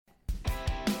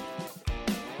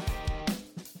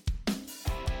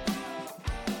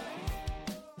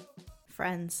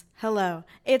friends. Hello,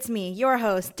 it's me, your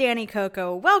host, Danny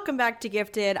Coco. Welcome back to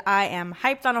Gifted. I am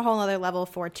hyped on a whole nother level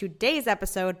for today's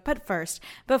episode. But first,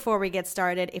 before we get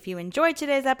started, if you enjoyed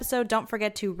today's episode, don't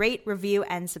forget to rate, review,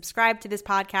 and subscribe to this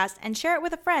podcast and share it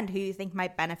with a friend who you think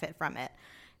might benefit from it.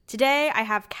 Today, I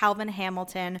have Calvin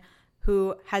Hamilton,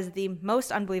 who has the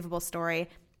most unbelievable story.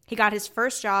 He got his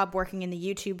first job working in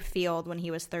the YouTube field when he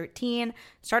was 13,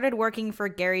 started working for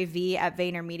Gary Vee at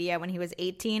VaynerMedia when he was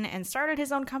 18, and started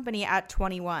his own company at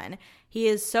 21. He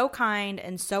is so kind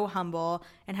and so humble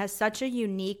and has such a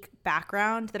unique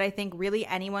background that I think really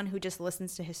anyone who just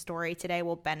listens to his story today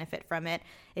will benefit from it.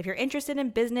 If you're interested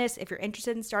in business, if you're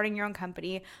interested in starting your own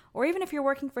company, or even if you're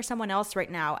working for someone else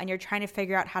right now and you're trying to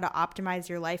figure out how to optimize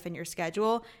your life and your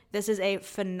schedule, this is a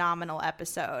phenomenal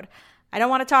episode. I don't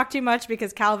want to talk too much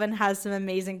because Calvin has some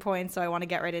amazing points, so I want to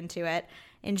get right into it.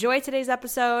 Enjoy today's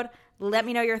episode. Let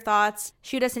me know your thoughts.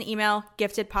 Shoot us an email,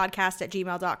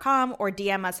 giftedpodcast@gmail.com, or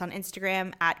DM us on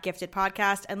Instagram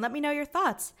 @giftedpodcast, and let me know your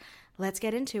thoughts. Let's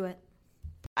get into it.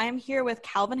 I am here with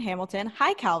Calvin Hamilton.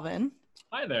 Hi, Calvin.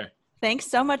 Hi there. Thanks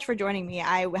so much for joining me.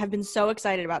 I have been so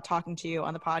excited about talking to you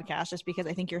on the podcast just because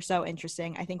I think you're so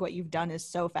interesting. I think what you've done is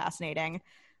so fascinating.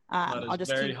 That is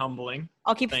very humbling.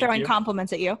 I'll keep throwing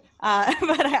compliments at you.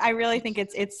 But I really think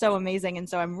it's so amazing. And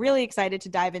so I'm really excited to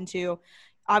dive into,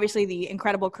 obviously, the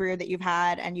incredible career that you've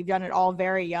had, and you've done it all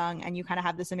very young, and you kind of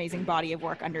have this amazing body of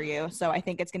work under you. So I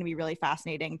think it's going to be really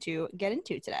fascinating to get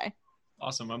into today.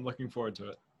 Awesome. I'm looking forward to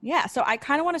it. Yeah. So I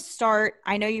kind of want to start,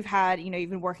 I know you've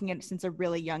been working in it since a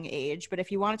really young age, but if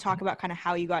you want to talk about kind of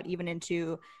how you got even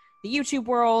into the YouTube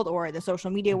world or the social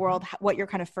media world, what your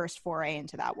kind of first foray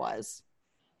into that was.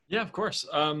 Yeah, of course.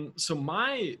 So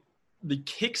the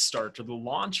kickstart or the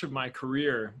launch of my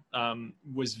career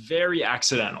was very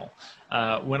accidental.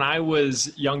 When I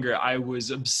was younger, I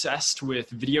was obsessed with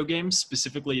video games,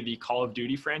 specifically the Call of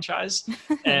Duty franchise.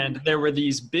 And there were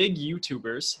these big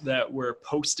YouTubers that were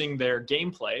posting their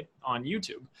gameplay on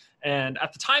YouTube. And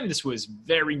at the time, this was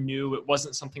very new. It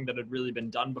wasn't something that had really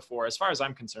been done before, as far as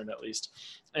I'm concerned, at least.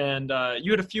 And you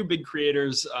had a few big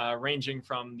creators ranging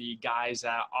from the guys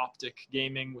at Optic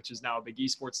Gaming, which is now a big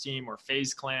esports team, or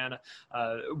FaZe Clan.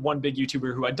 One big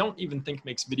YouTuber who I don't even think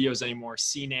makes videos anymore,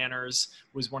 CNanners,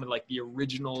 was one of the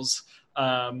originals.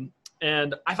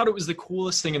 And I thought it was the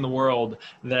coolest thing in the world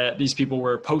that these people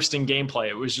were posting gameplay.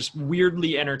 It was just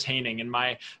weirdly entertaining. And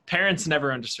my parents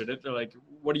never understood it. They're like,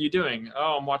 what are you doing?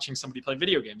 Oh, I'm watching somebody play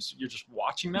video games. You're just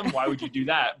watching them? Why would you do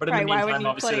that? But in the meantime, why would you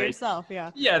obviously, play yourself?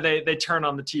 they turn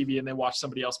on the TV and they watch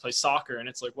somebody else play soccer. And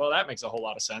it's like, well, that makes a whole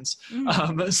lot of sense.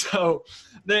 So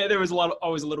there was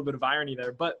always a little bit of irony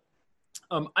there. But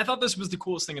I thought this was the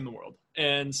coolest thing in the world.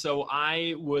 And so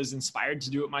I was inspired to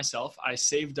do it myself. I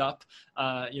saved up,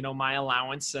 my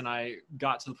allowance, and I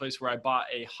got to the place where I bought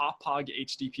a Hauppauge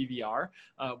HD PVR,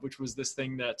 which was this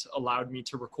thing that allowed me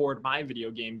to record my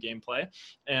video game gameplay.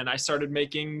 And I started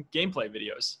making gameplay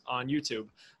videos on YouTube.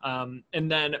 And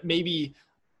then maybe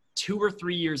 2 or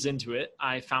 3 years into it,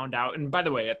 I found out, and by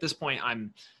the way, at this point,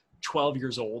 I'm 12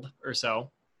 years old or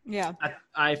so. Yeah.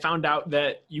 I found out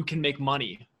that you can make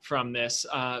money from this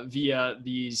via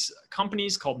these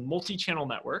companies called multi-channel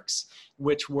networks,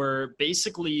 which were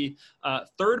basically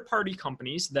third-party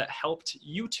companies that helped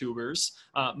YouTubers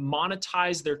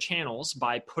monetize their channels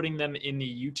by putting them in the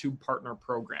YouTube Partner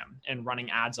Program and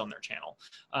running ads on their channel.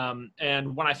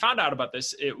 And when I found out about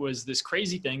this, it was this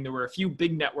crazy thing. There were a few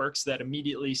big networks that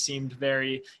immediately seemed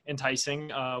very enticing,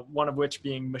 one of which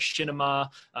being Machinima.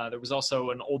 There was also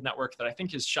an old network that I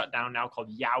think is shut down now called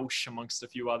Yoush, amongst a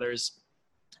few others.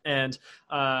 And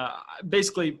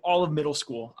basically all of middle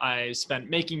school, I spent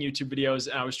making YouTube videos,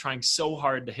 and I was trying so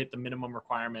hard to hit the minimum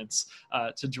requirements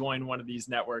to join one of these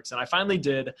networks. And I finally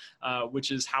did,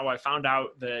 which is how I found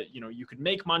out that, you could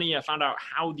make money. I found out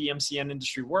how the MCN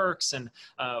industry works and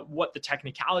what the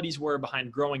technicalities were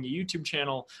behind growing a YouTube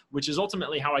channel, which is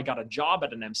ultimately how I got a job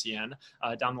at an MCN.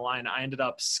 Down the line, I ended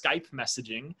up Skype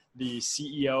messaging the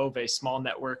CEO of a small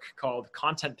network called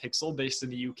Content Pixel based in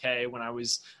the UK when I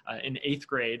was in 8th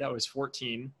grade. I was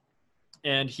 14,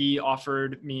 and he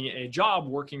offered me a job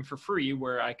working for free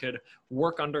where I could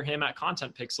work under him at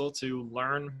Content Pixel to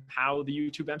learn how the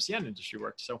YouTube MCN industry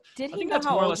worked. So did he know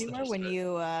how old you were when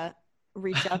you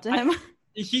reached out to him?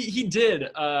 He did.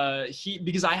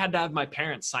 Because I had to have my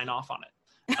parents sign off on it.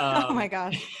 Oh my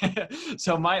gosh.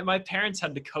 So my parents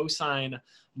had to co-sign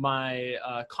my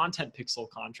Content Pixel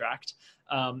contract.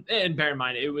 And bear in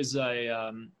mind, it was,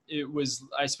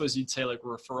 I suppose you'd say, like a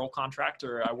referral contract,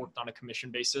 or I worked on a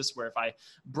commission basis where if I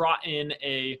brought in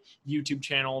a YouTube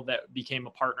channel that became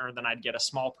a partner, then I'd get a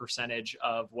small percentage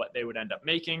of what they would end up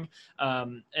making.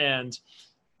 And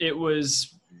it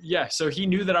was, yeah. So he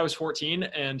knew that I was 14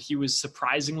 and he was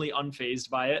surprisingly unfazed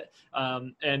by it.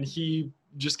 And he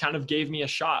just kind of gave me a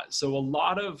shot. So a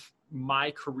lot of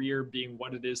my career being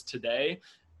what it is today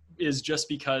is just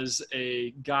because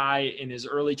a guy in his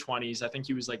early 20s, I think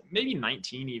he was like maybe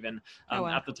 19 even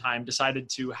at the time, decided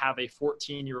to have a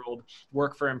 14-year-old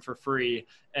work for him for free.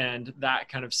 And that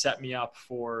kind of set me up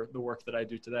for the work that I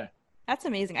do today. That's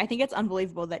amazing. I think it's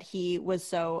unbelievable that he was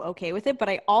so okay with it. But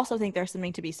I also think there's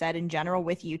something to be said in general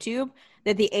with YouTube,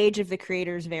 that the age of the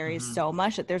creators varies so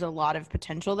much that there's a lot of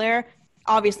potential there.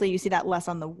 Obviously, you see that less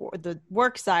on the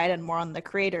work side and more on the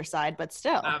creator side, but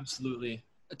still. Absolutely.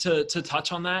 To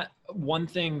touch on that, one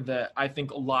thing that I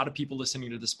think a lot of people listening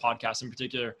to this podcast in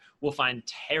particular will find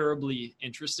terribly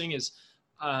interesting is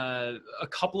a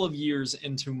couple of years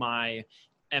into my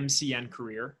MCN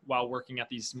career while working at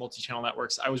these multi-channel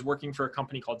networks, I was working for a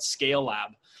company called Scale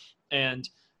Lab. And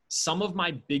some of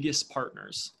my biggest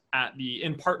partners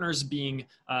in partners being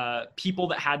people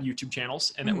that had YouTube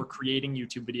channels and that were creating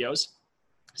YouTube videos,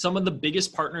 some of the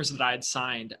biggest partners that I had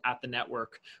signed at the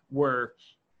network were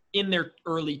in their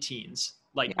early teens,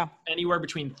 like anywhere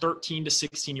between 13 to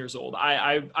 16 years old.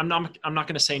 I'm not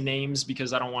going to say names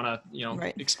because I don't want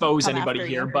to, expose anybody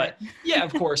here, but yeah,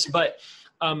 of course. But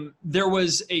there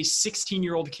was a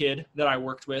 16-year-old kid that I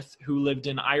worked with who lived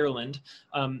in Ireland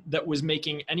that was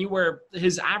making anywhere,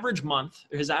 his average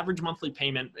monthly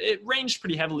payment, it ranged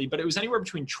pretty heavily, but it was anywhere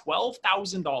between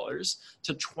 $12,000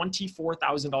 to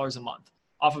 $24,000 a month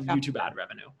off of YouTube ad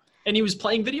revenue. And he was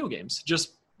playing video games,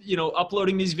 just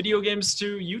uploading these video games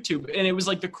to YouTube. And it was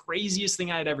like the craziest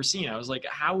thing I had ever seen. I was like,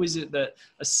 how is it that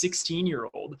a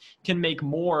 16-year-old can make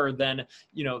more than,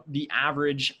 the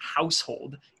average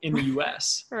household in the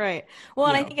US? Right. Well,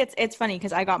 and I think it's funny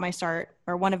because I got my start,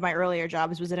 or one of my earlier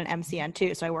jobs was at an MCN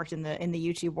too. So I worked in the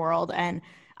YouTube world, and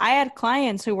I had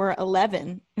clients who were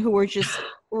 11 who were just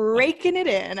raking it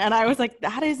in. And I was like,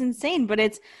 that is insane. But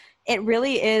it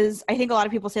really is. I think a lot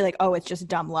of people say like, oh, it's just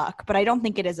dumb luck, but I don't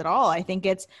think it is at all. I think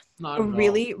it's a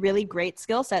really, really great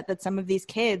skill set that some of these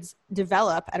kids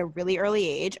develop at a really early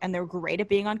age, and they're great at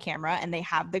being on camera and they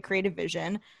have the creative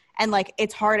vision. And like,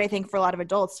 it's hard, I think, for a lot of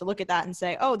adults to look at that and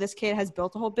say, oh, this kid has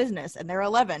built a whole business and they're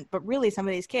 11. But really, some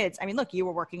of these kids, I mean, look, you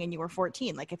were working and you were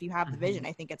 14. Like, if you have the vision,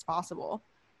 I think it's possible.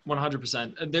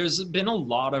 100%. There's been a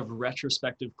lot of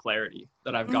retrospective clarity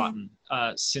that I've gotten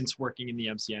since working in the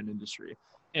MCN industry.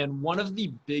 And one of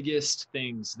the biggest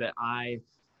things that I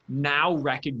now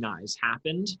recognize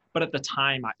happened, but at the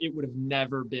time it would have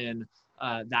never been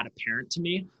that apparent to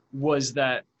me, was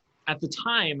that at the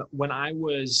time when I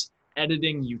was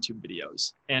editing YouTube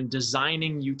videos and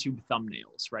designing YouTube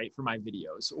thumbnails, right, for my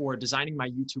videos, or designing my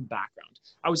YouTube background,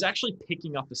 I was actually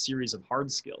picking up a series of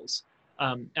hard skills.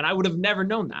 And I would have never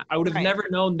known that. I would have never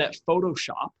known that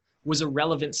Photoshop was a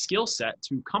relevant skill set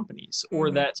to companies, or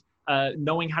that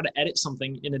knowing how to edit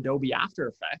something in Adobe After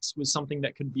Effects was something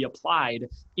that could be applied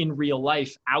in real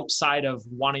life outside of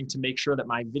wanting to make sure that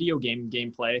my video game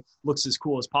gameplay looks as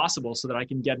cool as possible so that I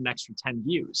can get an extra 10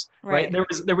 views, right?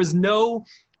 There was no,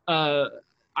 I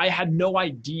had no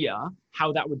idea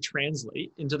how that would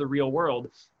translate into the real world,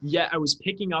 yet I was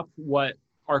picking up what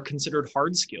are considered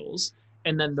hard skills.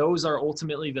 And then those are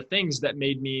ultimately the things that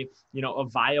made me, a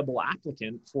viable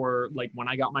applicant for, like, when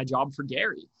I got my job for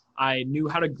Gary. I knew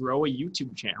how to grow a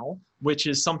YouTube channel, which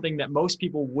is something that most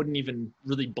people wouldn't even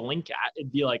really blink at.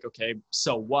 It'd be like, okay,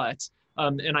 so what?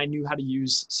 And I knew how to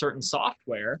use certain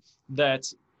software that,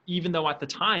 even though at the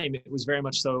time it was very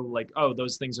much so like, oh,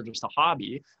 those things are just a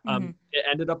hobby, it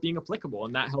ended up being applicable.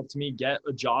 And that helped me get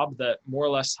a job that more or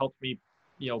less helped me,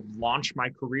 launch my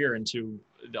career into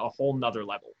a whole nother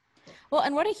level. Well,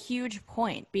 and what a huge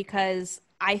point, because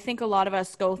I think a lot of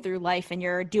us go through life and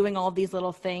you're doing all of these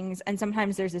little things, and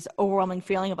sometimes there's this overwhelming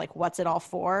feeling of like, what's it all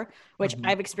for? Which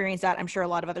I've experienced that. I'm sure a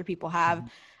lot of other people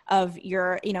have, of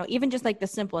your, even just like the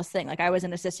simplest thing. Like, I was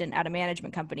an assistant at a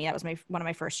management company. That was one of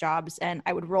my first jobs, and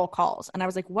I would roll calls. And I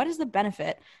was like, what is the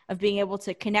benefit of being able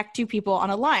to connect two people on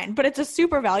a line? But it's a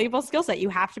super valuable skill set. You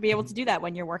have to be able to do that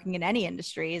when you're working in any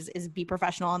industry, is be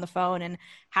professional on the phone and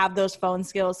have those phone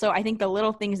skills. So I think the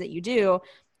little things that you do,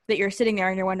 that you're sitting there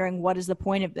and you're wondering, what is the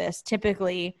point of this?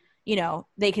 Typically,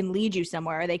 they can lead you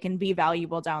somewhere. They can be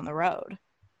valuable down the road.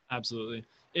 Absolutely.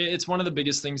 It's one of the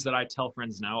biggest things that I tell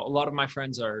friends now. A lot of my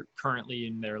friends are currently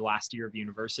in their last year of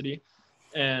university.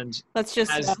 And let's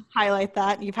just highlight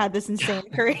that you've had this insane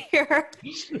career.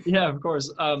 Yeah, of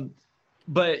course.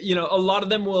 But, a lot of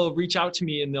them will reach out to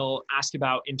me and they'll ask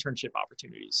about internship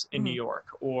opportunities in New York,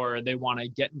 or they want to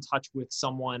get in touch with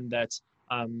someone that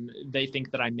they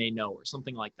think that I may know, or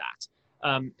something like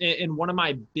that. And one of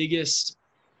my biggest,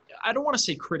 I don't want to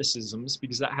say criticisms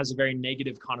because that has a very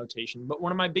negative connotation, but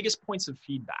one of my biggest points of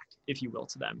feedback, if you will,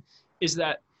 to them is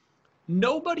that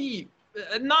nobody,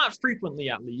 not frequently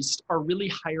at least, are really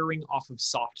hiring off of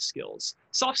soft skills.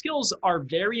 Soft skills are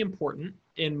very important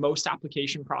in most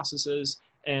application processes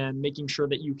and making sure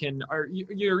that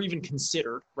you're even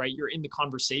considered, right? You're in the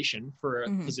conversation for a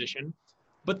position.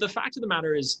 But the fact of the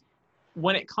matter is,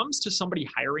 when it comes to somebody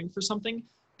hiring for something,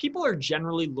 people are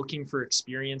generally looking for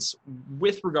experience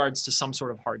with regards to some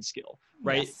sort of hard skill,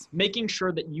 right? Yes. Making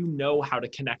sure that you know how to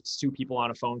connect to people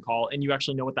on a phone call and you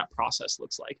actually know what that process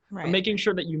looks like. Right. Or making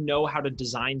sure that you know how to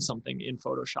design something in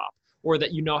Photoshop, or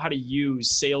that you know how to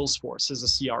use Salesforce as a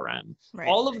CRM. Right.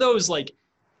 All of those, like,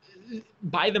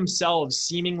 by themselves,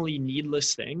 seemingly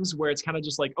needless things where it's kind of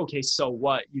just like, okay, so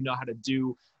what? You know how to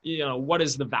do, what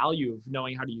is the value of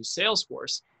knowing how to use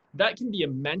Salesforce? That can be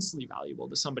immensely valuable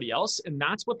to somebody else. And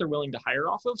that's what they're willing to hire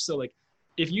off of. So like,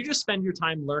 if you just spend your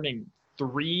time learning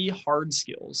 3 hard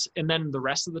skills and then the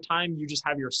rest of the time you just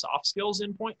have your soft skills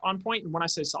on point. And when I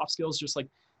say soft skills, just like,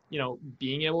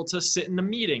 being able to sit in a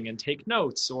meeting and take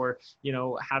notes, or,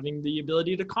 having the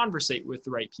ability to conversate with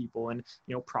the right people, and,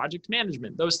 project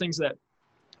management, those things that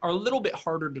are a little bit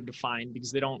harder to define because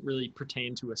they don't really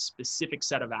pertain to a specific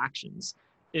set of actions,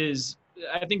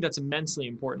 I think that's immensely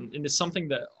important. And it's something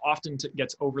that often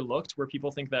gets overlooked, where people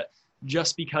think that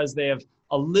just because they have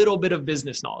a little bit of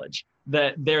business knowledge,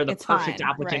 that they're the perfect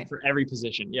applicant for every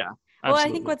position. Yeah. Well,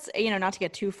 I think what's, not to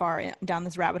get too far down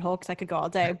this rabbit hole, because I could go all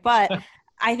day, but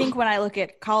I think when I look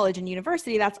at college and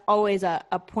university, that's always a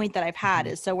point that I've had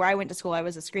is, so where I went to school, I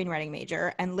was a screenwriting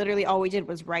major, and literally all we did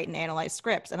was write and analyze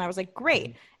scripts. And I was like,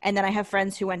 great. And then I have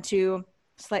friends who went to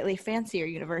slightly fancier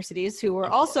universities who were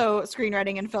also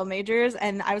screenwriting and film majors.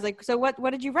 And I was like, so what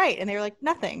did you write? And they were like,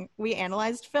 nothing. We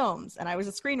analyzed films. And I was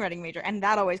a screenwriting major. And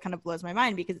that always kind of blows my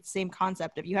mind, because it's the same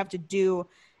concept of you have to do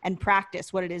and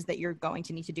practice what it is that you're going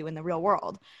to need to do in the real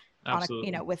world.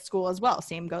 Absolutely. With school as well.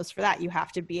 Same goes for that. You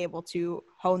have to be able to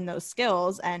hone those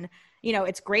skills. And,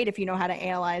 it's great if you know how to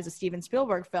analyze a Steven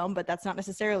Spielberg film, but that's not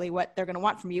necessarily what they're going to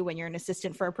want from you when you're an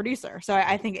assistant for a producer. So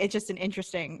I think it's just an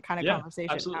interesting kind of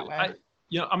conversation. Absolutely. That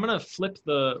way. I'm going to flip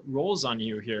the roles on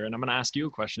you here, and I'm going to ask you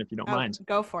a question if you don't mind.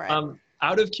 Go for it.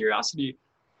 Out of curiosity,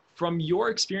 from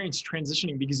your experience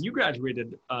transitioning, because you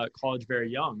graduated college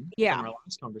very young from our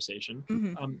last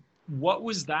conversation, what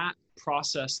was that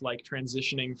process like,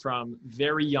 transitioning from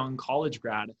very young college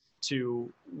grad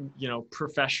to,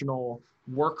 professional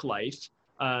work life,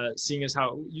 seeing as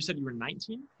how you said you were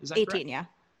 19? Is that 18, correct? yeah.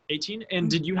 18? And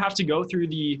did you have to go through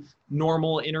the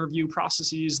normal interview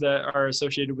processes that are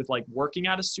associated with like working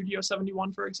at a Studio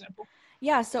 71, for example?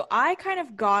 Yeah. So I kind of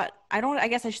I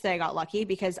guess I should say I got lucky,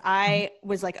 because I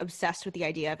was like obsessed with the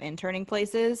idea of interning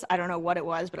places. I don't know what it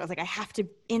was, but I was like, I have to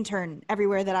intern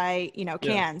everywhere that I,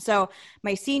 can. So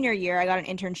my senior year, I got an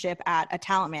internship at a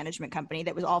talent management company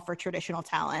that was all for traditional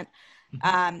talent.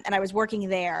 And I was working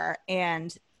there,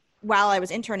 and while I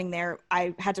was interning there,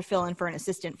 I had to fill in for an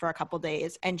assistant for a couple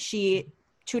days, and she,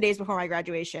 2 days before my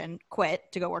graduation,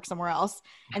 quit to go work somewhere else.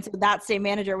 And so that same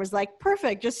manager was like,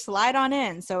 perfect, just slide on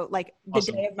in. So like the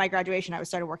day of my graduation, I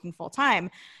started working full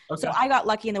time. Okay. So I got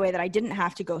lucky in the way that I didn't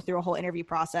have to go through a whole interview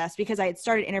process, because I had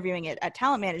started interviewing at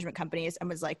talent management companies and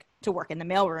was like, to work in the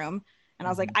mailroom. And I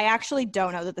was like, I actually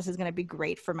don't know that this is going to be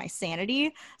great for my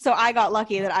sanity. So I got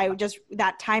lucky that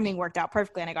that timing worked out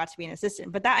perfectly, and I got to be an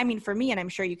assistant. But for me, and I'm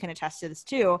sure you can attest to this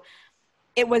too,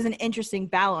 it was an interesting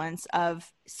balance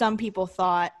of, some people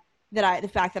thought that the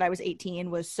fact that I was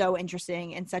 18 was so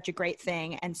interesting and such a great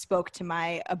thing and spoke to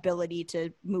my ability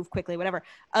to move quickly, whatever.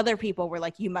 Other people were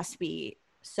like, you must be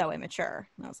so immature.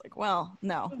 And I was like, well,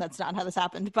 no, that's not how this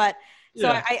happened. But so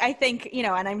I think, and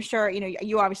I'm sure,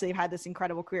 you obviously have had this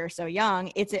incredible career so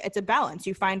young. It's a balance.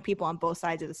 You find people on both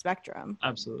sides of the spectrum.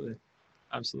 Absolutely.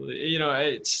 Absolutely.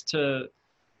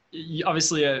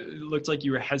 Obviously it looked like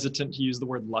you were hesitant to use the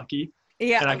word lucky.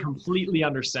 Yeah. And I completely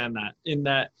understand that, in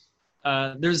that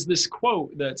there's this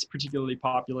quote that's particularly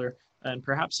popular, and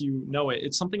perhaps you know it.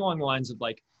 It's something along the lines of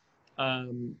like,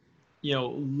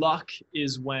 luck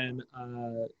is when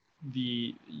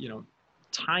the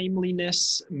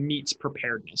timeliness meets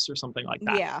preparedness, or something like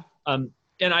that. Yeah.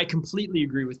 And I completely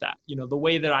agree with that. The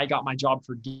way that I got my job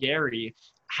for Gary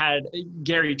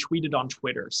tweeted on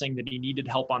Twitter saying that he needed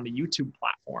help on the YouTube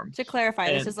platform. To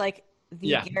clarify, this is like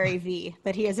Gary V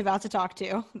that he is about to talk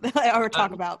to or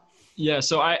talk about. Yeah.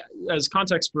 So as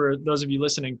context for those of you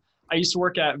listening, I used to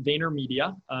work at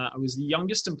VaynerMedia. I was the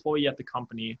youngest employee at the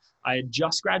company. I had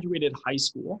just graduated high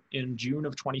school in June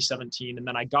of 2017. And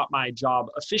then I got my job,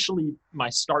 officially my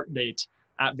start date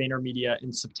at VaynerMedia,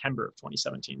 in September of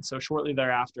 2017. So shortly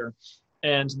thereafter.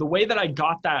 And the way that I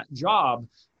got that job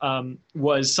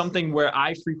was something where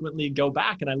I frequently go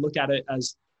back and I look at it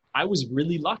as I was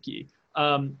really lucky.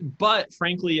 But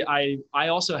frankly, I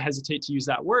also hesitate to use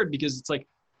that word because it's like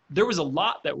there was a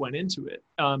lot that went into it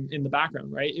in the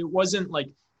background, right? It wasn't like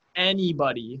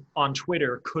anybody on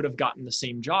Twitter could have gotten the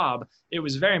same job. It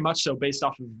was very much so based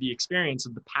off of the experience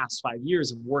of the past 5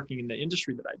 years of working in the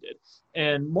industry that I did.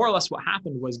 And more or less what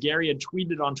happened was Gary had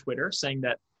tweeted on Twitter saying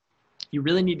that he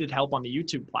really needed help on the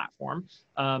YouTube platform.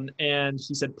 And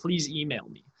he said, please email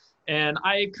me. And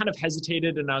I kind of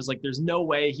hesitated and I was like, there's no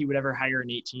way he would ever hire an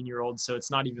 18-year-old, so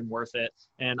it's not even worth it.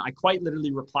 And I quite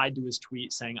literally replied to his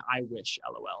tweet saying, I wish,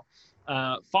 LOL.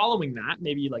 Following that,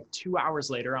 maybe like 2 hours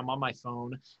later, I'm on my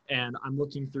phone and I'm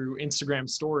looking through Instagram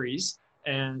stories,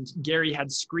 and Gary had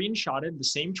screenshotted the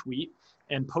same tweet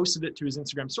and posted it to his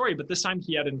Instagram story. But this time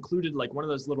he had included like one of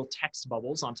those little text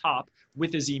bubbles on top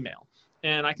with his email.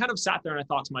 And I kind of sat there and I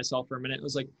thought to myself for a minute, it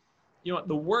was like, you know what,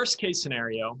 the worst case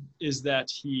scenario is that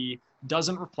he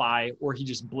doesn't reply or he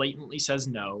just blatantly says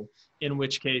no, in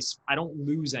which case I don't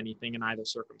lose anything in either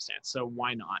circumstance. So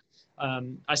why not?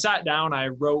 I sat down, I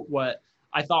wrote what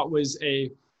I thought was a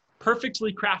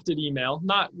perfectly crafted email,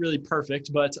 not really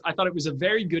perfect, but I thought it was a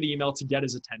very good email to get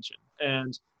his attention.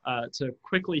 And to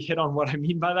quickly hit on what I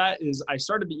mean by that is I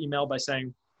started the email by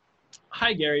saying,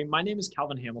 hi, Gary, my name is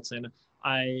Calvin Hamilton.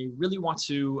 I really want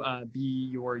to be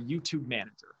your YouTube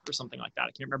manager or something like that.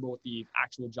 I can't remember what the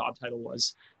actual job title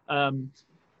was. And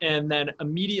then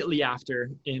immediately after,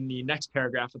 in the next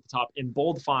paragraph at the top, in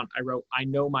bold font, I wrote, I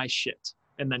know my shit,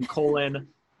 and then colon,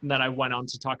 and then I went on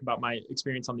to talk about my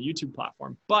experience on the YouTube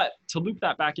platform. But to loop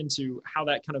that back into how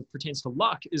that kind of pertains to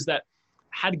luck is that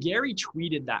had Gary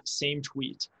tweeted that same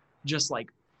tweet just like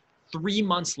 3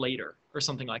 months later or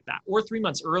something like that, or 3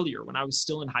 months earlier when I was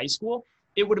still in high school,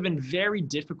 it would have been very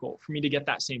difficult for me to get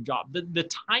that same job. The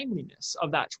timeliness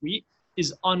of that tweet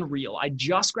is unreal. I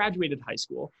just graduated high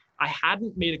school. I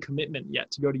hadn't made a commitment yet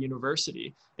to go to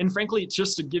university. And frankly,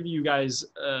 just to give you guys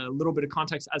a little bit of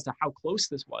context as to how close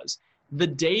this was, the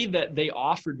day that they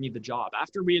offered me the job,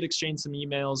 after we had exchanged some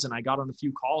emails and I got on a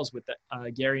few calls with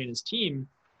Gary and his team,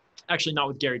 actually not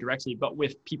with Gary directly, but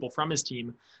with people from his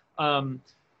team,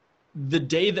 the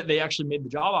day that they actually made the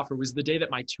job offer was the day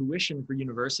that my tuition for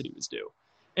university was due.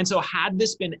 And so had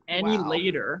this been any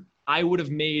later, I would have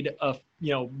made a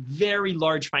very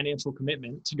large financial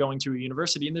commitment to going to a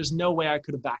university, and there's no way I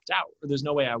could have backed out, or there's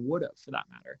no way I would have for that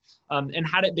matter. And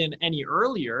had it been any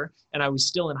earlier and I was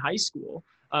still in high school,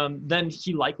 then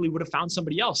he likely would have found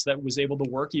somebody else that was able to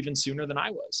work even sooner than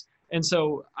I was. And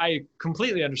so I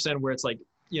completely understand where it's like,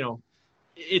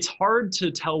 it's hard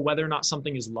to tell whether or not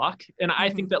something is luck. And I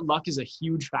think that luck is a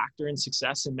huge factor in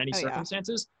success in many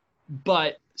circumstances,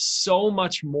 but so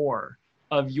much more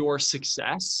of your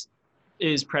success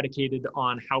is predicated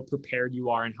on how prepared you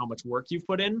are and how much work you've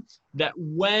put in, that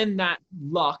when that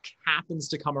luck happens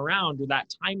to come around, or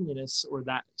that timeliness or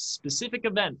that specific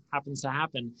event happens to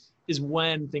happen, is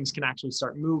when things can actually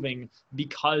start moving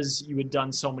because you had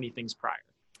done so many things prior.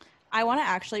 I want to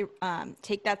actually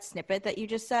take that snippet that you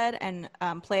just said and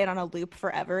play it on a loop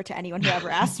forever to anyone who ever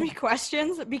asks me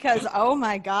questions, because, oh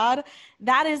my God,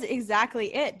 that is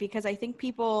exactly it. Because I think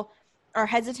people are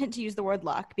hesitant to use the word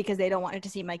luck because they don't want it to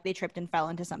seem like they tripped and fell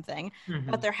into something,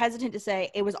 but they're hesitant to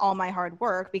say it was all my hard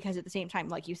work, because at the same time,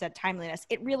 like you said, timeliness,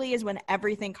 it really is when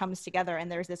everything comes together and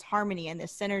there's this harmony and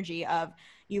this synergy of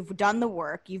you've done the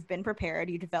work, you've been prepared,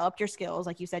 you developed your skills,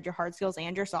 like you said, your hard skills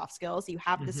and your soft skills. You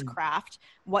have this craft,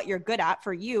 what you're good at.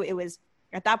 For you, it was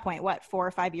at that point, 4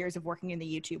 or 5 years of working in the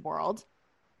YouTube world?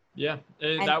 Yeah,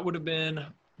 that would have been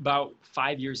about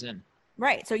 5 years in.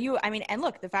 Right. So and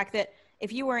look, the fact that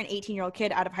if you were an 18-year-old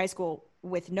kid out of high school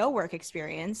with no work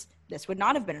experience, this would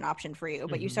not have been an option for you.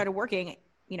 But you started working,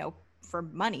 for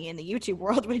money in the YouTube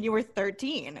world when you were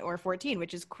 13 or 14,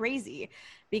 which is crazy,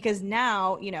 because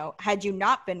now, had you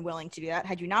not been willing to do that,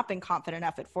 had you not been confident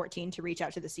enough at 14 to reach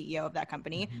out to the CEO of that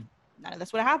company, none of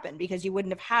this would have happened, because you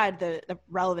wouldn't have had the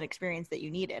relevant experience that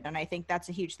you needed. And I think that's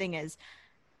a huge thing, is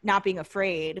not being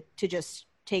afraid to just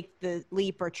take the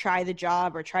leap or try the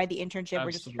job or try the internship. Absolutely.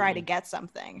 Or just try to get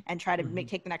something and try to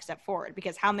take the next step forward.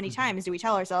 Because how many times do we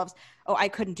tell ourselves, oh, I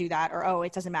couldn't do that, or, oh,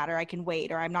 it doesn't matter, I can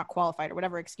wait, or I'm not qualified, or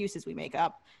whatever excuses we make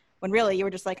up, when really you were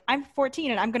just like, I'm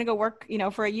 14 and I'm going to go work,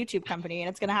 for a YouTube company, and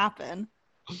it's going to happen.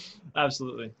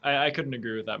 Absolutely. I couldn't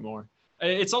agree with that more.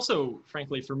 It's also,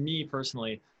 frankly, for me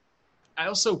personally, I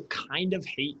also kind of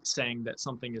hate saying that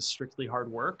something is strictly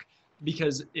hard work,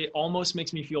 because it almost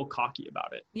makes me feel cocky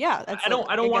about it. Yeah. I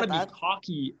don't want to be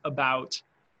cocky about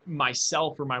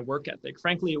myself or my work ethic.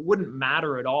 Frankly, it wouldn't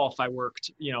matter at all if I worked,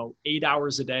 8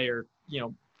 hours a day or,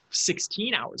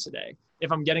 16 hours a day.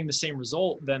 If I'm getting the same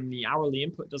result, then the hourly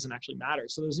input doesn't actually matter.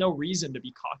 So there's no reason to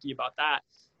be cocky about that.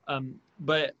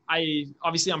 But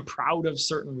I'm proud of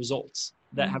certain results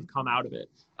that have come out of it.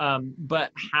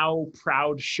 But how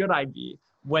proud should I be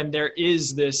when there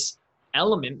is this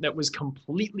element that was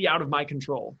completely out of my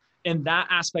control? And that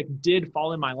aspect did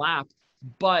fall in my lap.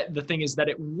 But the thing is that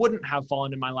it wouldn't have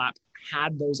fallen in my lap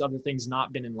had those other things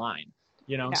not been in line,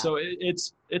 Yeah. So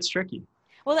it's tricky.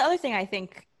 Well, the other thing I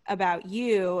think about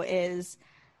you is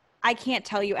I can't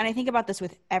tell you, and I think about this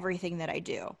with everything that I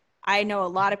do. I know a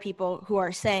lot of people who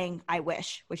are saying, I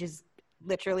wish, which is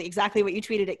literally exactly what you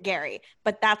tweeted at Gary,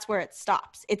 but that's where it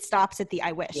stops. It stops at the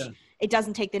I wish. Yeah. It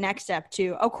doesn't take the next step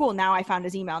to, oh, cool, now I found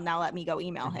his email. Now let me go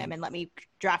email him and let me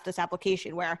draft this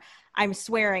application, where I'm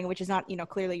swearing, which is not,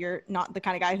 clearly you're not the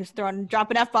kind of guy who's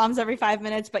dropping F-bombs every 5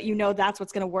 minutes, but that's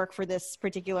what's going to work for this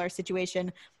particular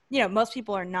situation. Most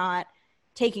people are not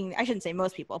taking, I shouldn't say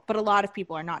most people, but a lot of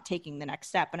people are not taking the next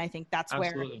step. And I think that's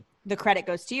where the credit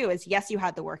goes to you is, yes, you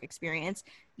had the work experience.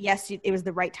 Yes, it was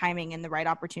the right timing and the right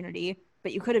opportunity,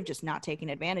 but you could have just not taken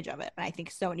advantage of it. And I think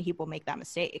so many people make that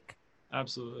mistake.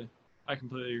 Absolutely. I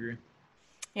completely agree.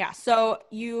 Yeah. So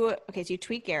you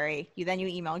tweet Gary, you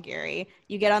email Gary,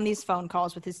 you get on these phone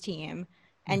calls with his team,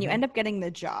 and you end up getting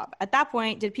the job. At that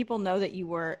point, did people know that you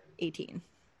were 18?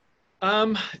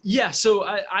 Yeah. So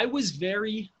I was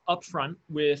very upfront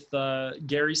with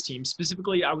Gary's team.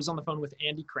 Specifically, I was on the phone with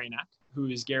Andy Kranak, who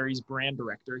is Gary's brand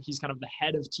director. He's kind of the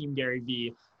head of Team Gary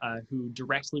V, who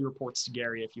directly reports to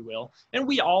Gary, if you will. And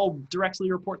we all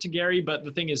directly report to Gary, but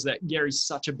the thing is that Gary's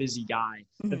such a busy guy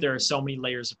that there are so many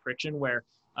layers of friction where,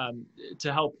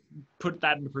 to help put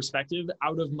that into perspective,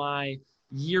 out of my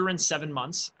year and 7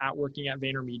 months working at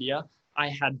VaynerMedia, I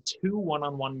had 2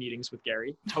 one-on-one meetings with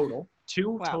Gary total,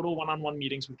 total one-on-one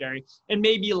meetings with Gary, and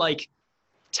maybe like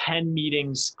 10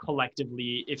 meetings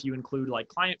collectively, if you include like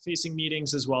client-facing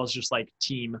meetings, as well as just like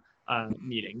team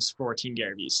meetings for Team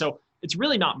Gary V. So it's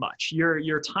really not much.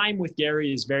 Your time with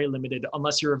Gary is very limited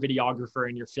unless you're a videographer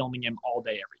and you're filming him all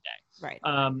day, every day.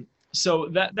 Right. So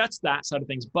that's that side of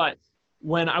things. But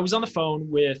when I was on the phone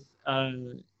with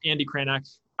Andy Kranak,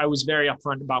 I was very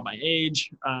upfront about my age,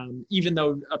 even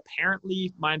though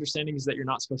apparently my understanding is that you're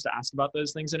not supposed to ask about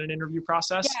those things in an interview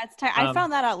process. Yeah, I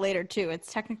found that out later too.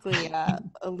 It's technically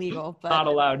illegal, but not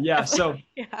allowed. Yeah. So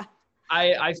yeah.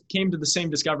 I came to the same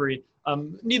discovery.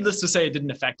 Needless to say, it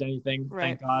didn't affect anything.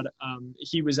 Right. Thank God.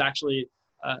 He was actually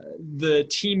the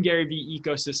Team Gary V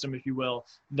ecosystem, if you will.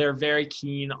 They're very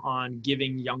keen on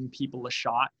giving young people a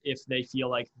shot if they feel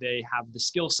like they have the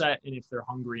skill set and if they're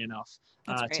hungry enough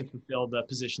to fulfill the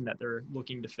position that they're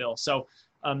looking to fill. So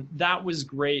that was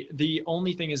great. The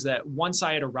only thing is that once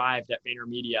I had arrived at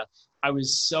VaynerMedia, I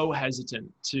was so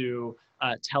hesitant to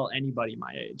tell anybody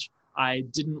my age. I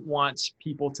didn't want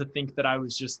people to think that I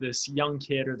was just this young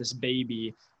kid or this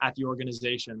baby at the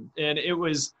organization. And it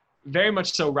was very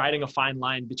much so riding a fine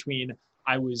line between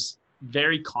I was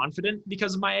very confident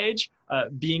because of my age.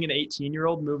 Being an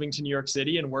 18-year-old moving to New York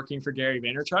City and working for Gary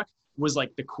Vaynerchuk was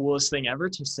like the coolest thing ever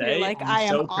to say. You're like, I am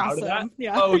so proud of that.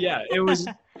 Yeah. Oh yeah,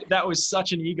 that was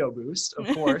such an ego boost,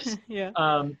 of course. Yeah.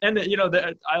 And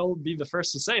I'll be the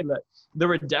first to say that there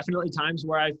were definitely times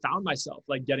where I found myself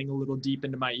like getting a little deep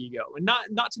into my ego, and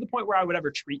not to the point where I would ever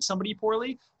treat somebody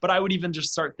poorly, but I would even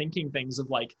just start thinking things of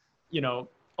like,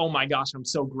 oh my gosh, I'm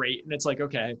so great. And it's like,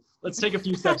 okay, let's take a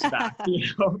few steps back,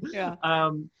 Yeah.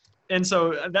 And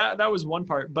so that was one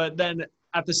part. But then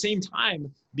at the same time,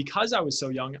 because I was so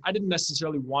young, I didn't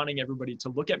necessarily wanting everybody to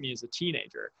look at me as a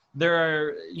teenager. There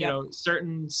are,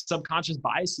 certain subconscious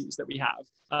biases that we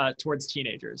have towards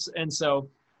teenagers. And so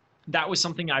that was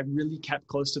something I really kept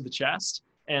close to the chest.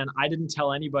 And I didn't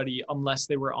tell anybody unless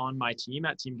they were on my team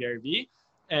at Team Gary V.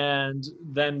 And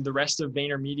then the rest of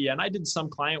VaynerMedia, and I did some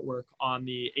client work on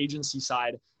the agency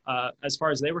side. As far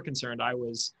as they were concerned, I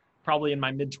was probably in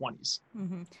my mid-20s.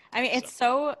 Mm-hmm. I mean,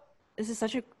 this is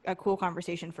such a cool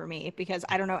conversation for me, because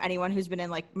I don't know anyone who's been in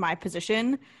like my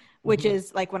position, which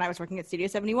is like when I was working at Studio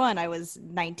 71, I was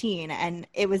 19, and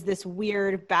it was this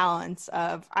weird balance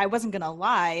of, I wasn't going to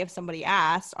lie if somebody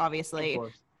asked, obviously,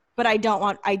 but I don't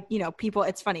want, people,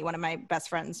 it's funny. One of my best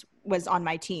friends was on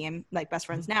my team, like best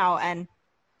friends now. And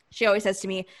she always says to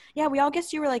me, yeah, we all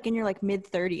guessed you were like in your like mid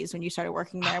 30s when you started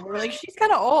working there. We were like, she's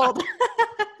kind of old.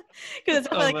 Because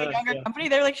it's like a younger company.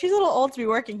 They're like, she's a little old to be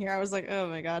working here. I was like, oh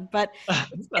my God. But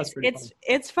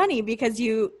it's funny because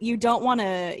you don't want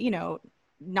to,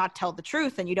 not tell the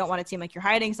truth, and you don't want to seem like you're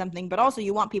hiding something, but also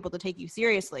you want people to take you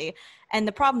seriously. And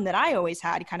the problem that I always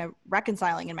had kind of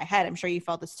reconciling in my head, I'm sure you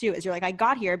felt this too, is you're like, I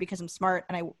got here because I'm smart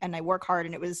and I work hard,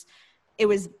 and it was it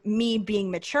was me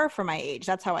being mature for my age.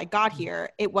 That's how I got here.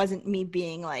 It wasn't me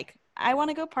being like, I want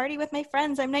to go party with my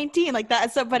friends. I'm 19 like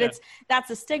that. So, but that's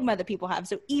a stigma that people have.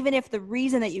 So even if the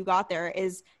reason that you got there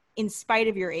is in spite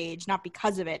of your age, not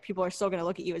because of it, people are still going to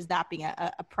look at you as that being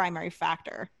a primary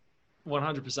factor.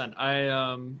 100%.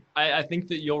 I think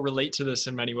that you'll relate to this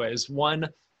in many ways. One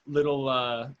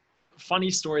little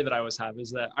funny story that I always have is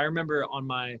that I remember on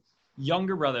my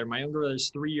younger brother's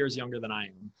 3 years younger than I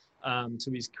am.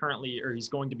 So he's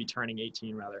going to be turning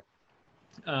 18 rather.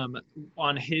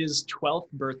 On his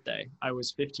 12th birthday, I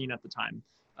was 15 at the time.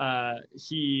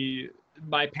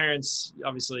 My parents,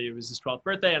 obviously it was his 12th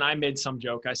birthday, and I made some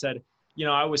joke. I said,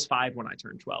 I was 5 when I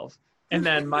turned 12. And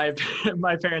then my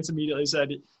parents immediately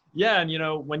said, yeah,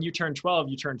 and when you turn 12,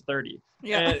 you turn 30.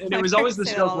 Yeah. And it was always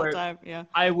this joke where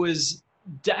I was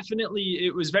definitely,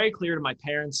 it was very clear to my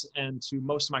parents and to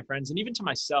most of my friends and even to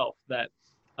myself that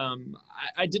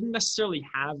I didn't necessarily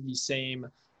have the same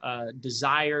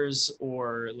desires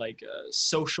or like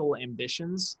social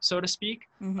ambitions, so to speak,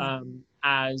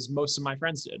 as most of my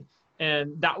friends did.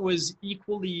 And that was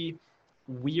equally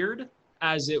weird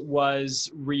as it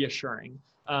was reassuring.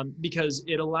 Because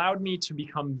it allowed me to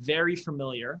become very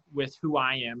familiar with who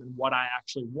I am and what I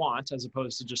actually want, as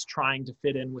opposed to just trying to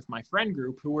fit in with my friend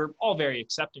group, who were all very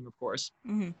accepting, of course.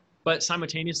 But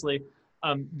simultaneously,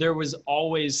 there was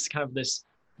always kind of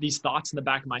these thoughts in the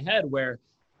back of my head where,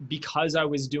 because I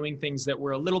was doing things that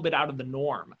were a little bit out of the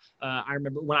norm. I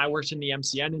remember when I worked in the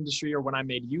MCN industry or when I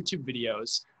made YouTube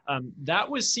videos, that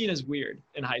was seen as weird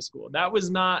in high school. That was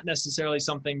not necessarily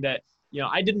something that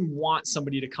I didn't want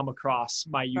somebody to come across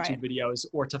my YouTube videos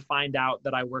or to find out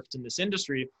that I worked in this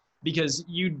industry, because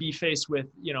you'd be faced with,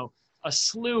 a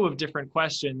slew of different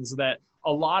questions that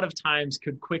a lot of times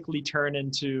could quickly turn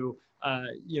into,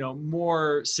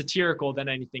 more satirical than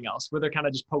anything else, where they're kind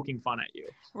of just poking fun at you.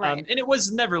 And it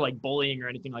was never like bullying or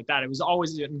anything like that. It was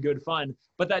always in good fun,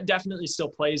 but that definitely still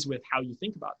plays with how you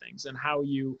think about things and how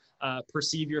you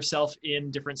perceive yourself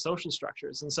in different social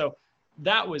structures. And so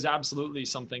that was absolutely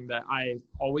something that I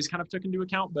always kind of took into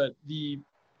account. But the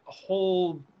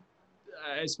whole,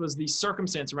 I suppose, the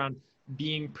circumstance around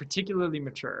being particularly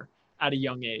mature at a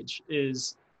young age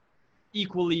is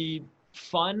equally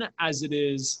fun as it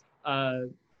is,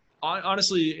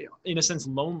 honestly, in a sense,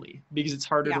 lonely, because it's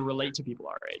harder to relate to people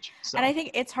our age. So. And I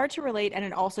think it's hard to relate. And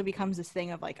it also becomes this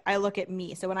thing of like, I look at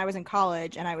me. So when I was in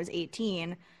college and I was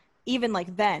 18, even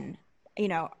like then,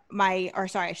 my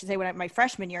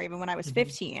freshman year, even when I was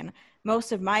 15,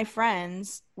 most of my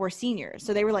friends were seniors.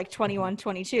 So they were like 21,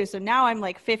 22. So now I'm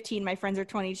like 15, my friends are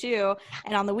 22.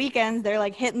 And on the weekends, they're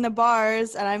like hitting the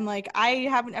bars. And I'm like,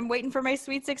 I'm waiting for my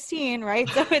sweet 16, right?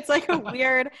 So it's like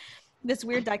this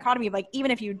weird dichotomy of like,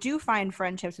 even if you do find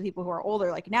friendships with people who are older,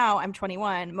 like now I'm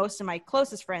 21, most of my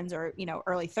closest friends are,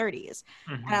 early 30s.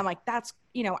 And I'm like, that's,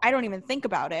 I don't even think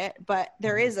about it, but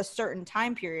there is a certain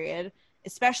time period,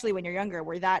 especially when you're younger,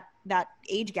 where that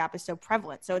age gap is so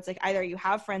prevalent. So it's like either you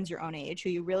have friends your own age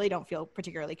who you really don't feel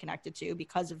particularly connected to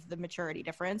because of the maturity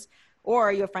difference,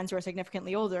 or you have friends who are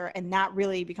significantly older, and that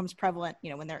really becomes prevalent,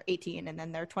 when they're 18 and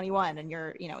then they're 21 and you're,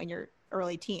 in your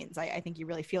early teens. I think you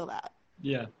really feel that.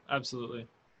 Yeah, absolutely.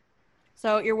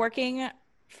 So you're working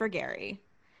for Gary.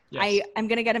 Yes. I'm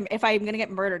going to get him, if I'm going to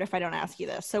get murdered if I don't ask you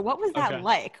this. So what was that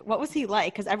like? What was he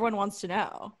like? Because everyone wants to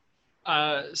know.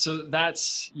 So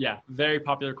that's, very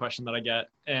popular question that I get.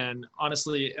 And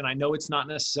honestly, and I know it's not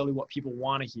necessarily what people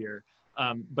want to hear,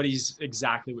 but he's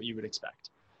exactly what you would expect.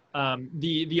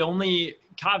 The only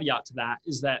caveat to that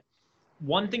is that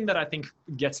one thing that I think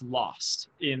gets lost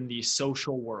in the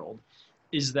social world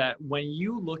is that when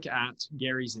you look at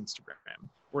Gary's Instagram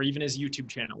or even his YouTube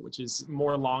channel, which is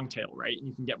more long tail, right? And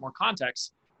you can get more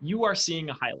context, you are seeing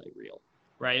a highlight reel,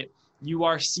 right? You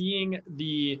are seeing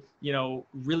the,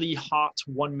 really hot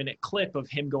 1 minute clip of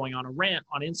him going on a rant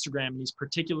on Instagram, and he's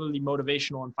particularly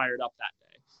motivational and fired up that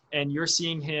day. And you're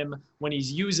seeing him when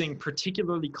he's using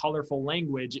particularly colorful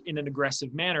language in an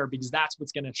aggressive manner, because that's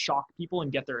what's going to shock people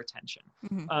and get their attention.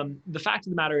 The fact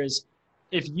of the matter is,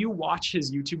 if you watch his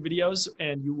YouTube videos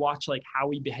and you watch like how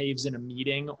he behaves in a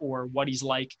meeting or what he's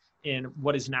like in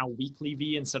what is now weekly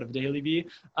V instead of daily V,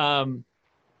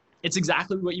 it's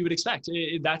exactly what you would expect.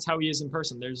 That's how he is in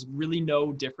person. There's really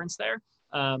no difference there.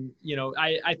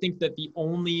 I think that the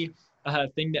only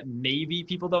thing that maybe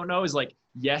people don't know is like,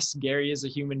 yes, Gary is a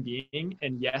human being,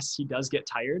 and yes, he does get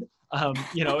tired.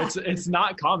 It's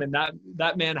not common.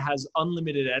 That man has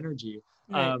unlimited energy.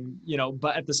 Right.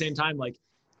 But at the same time, like,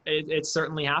 it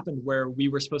certainly happened where we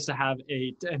were supposed to have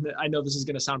and I know this is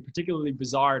going to sound particularly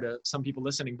bizarre to some people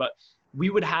listening, but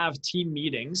we would have team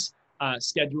meetings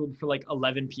scheduled for like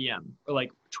 11 p.m. or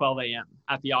like 12 a.m.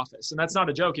 at the office. And that's not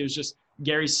a joke. It was just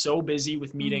Gary's so busy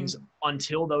with meetings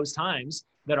until those times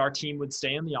that our team would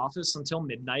stay in the office until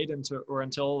midnight or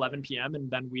until 11 p.m. And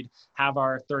then we'd have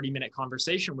our 30-minute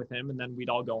conversation with him, and then we'd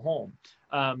all go home.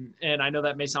 And I know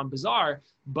that may sound bizarre,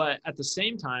 but at the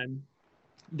same time,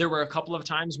 there were a couple of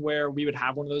times where we would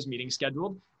have one of those meetings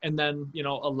scheduled, and then,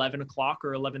 11 o'clock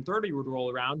or 11:30 would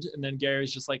roll around. And then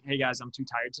Gary's just like, hey guys, I'm too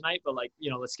tired tonight, but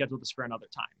let's schedule this for another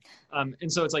time.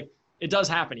 And so it's like, it does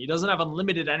happen. He doesn't have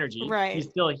unlimited energy. Right. He's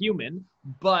still a human,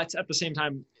 but at the same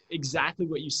time, exactly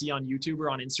what you see on YouTube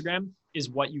or on Instagram is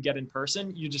what you get in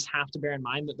person. You just have to bear in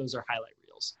mind that those are highlight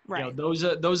reels. Right. Those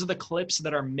are the clips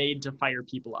that are made to fire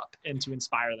people up and to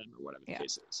inspire them, or whatever the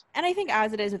case is. And I think,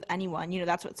 as it is with anyone,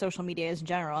 that's what social media is in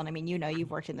general. And I mean, you've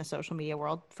worked in the social media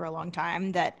world for a long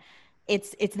time, that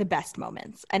it's the best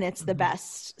moments and it's the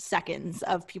best seconds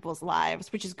of people's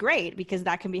lives, which is great because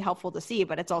that can be helpful to see.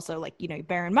 But it's also like,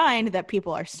 bear in mind that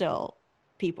people are still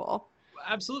people.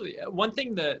 Absolutely. One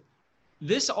thing that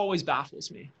this always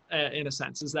baffles me in a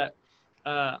sense is that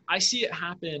I see it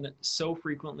happen so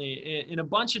frequently in a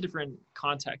bunch of different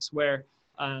contexts where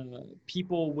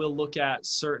people will look at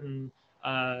certain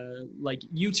like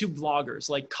YouTube vloggers,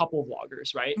 like couple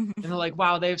vloggers, right? And they're like,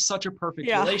 wow, they have such a perfect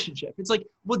relationship. It's like,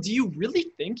 well, do you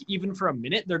really think even for a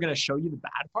minute they're going to show you the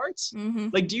bad parts?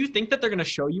 Like, do you think that they're going to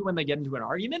show you when they get into an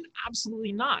argument?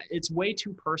 Absolutely not. It's way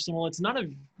too personal. It's none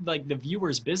of like the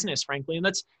viewer's business, frankly. And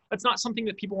that's not something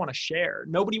that people want to share.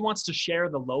 Nobody wants to share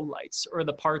the lowlights or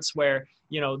the parts where,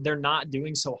 they're not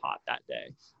doing so hot that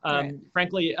day. Right.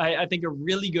 Frankly, I think a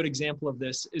really good example of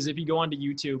this is if you go onto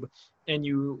YouTube and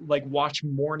you like watch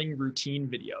morning routine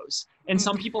videos. And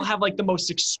some people have like the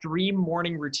most extreme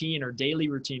morning routine or daily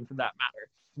routine for that matter,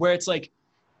 where it's like,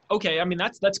 okay, I mean,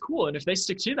 that's cool. And if they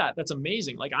stick to that, that's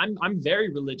amazing. Like I'm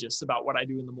very religious about what I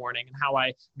do in the morning and how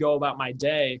I go about my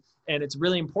day. And it's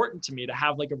really important to me to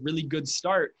have like a really good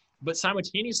start. But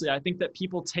simultaneously, I think that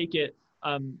people take it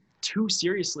too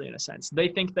seriously in a sense. They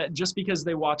think that just because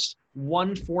they watched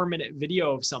 1 4-minute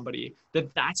video of somebody,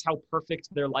 that's how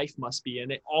perfect their life must be.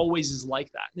 And it always is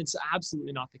like that. And it's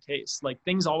absolutely not the case. Like,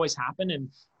 things always happen,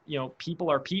 and people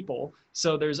are people.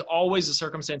 So there's always a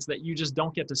circumstance that you just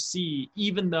don't get to see,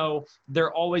 even though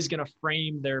they're always going to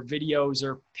frame their videos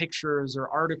or pictures or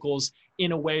articles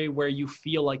in a way where you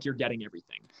feel like you're getting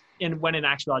everything. And when in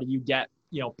actuality, you get,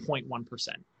 0.1%.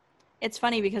 It's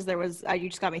funny because there was, you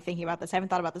just got me thinking about this. I haven't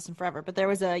thought about this in forever, but there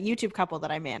was a YouTube couple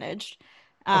that I managed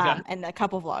and a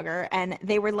couple vlogger, and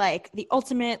they were like the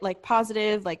ultimate, like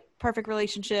positive, like perfect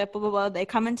relationship, blah, blah, blah. They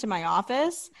come into my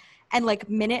office and like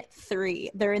minute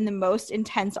 3, they're in the most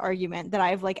intense argument that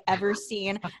I've like ever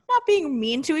seen, not being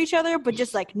mean to each other, but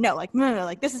just like, no,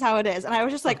 like this is how it is. And I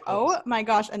was just like, oh my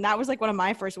gosh. And that was like one of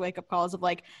my first wake up calls of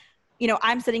like,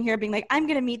 I'm sitting here being like, I'm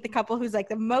going to meet the couple who's like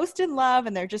the most in love,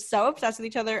 and they're just so obsessed with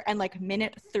each other. And like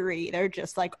minute 3, they're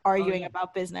just like arguing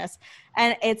about business.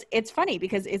 And it's funny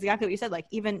because it's exactly what you said. Like,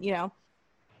 even,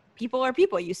 people are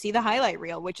people. You see the highlight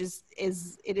reel, which is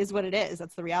what it is.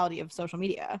 That's the reality of social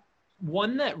media.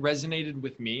 One that resonated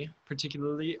with me,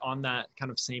 particularly on that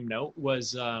kind of same note,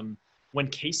 was when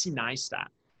Casey Neistat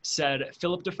said,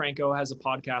 Philip DeFranco has a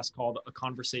podcast called A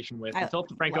Conversation With. Philip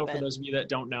DeFranco, for those of you that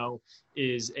don't know,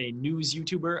 is a news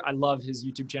YouTuber. I love his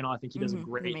YouTube channel. I think he does a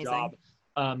great job.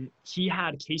 He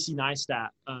had Casey Neistat,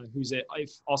 who's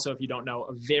also, if you don't know,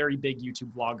 a very big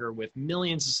YouTube vlogger with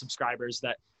millions of subscribers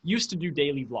that used to do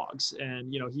daily vlogs.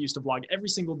 And, he used to vlog every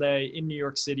single day in New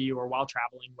York City or while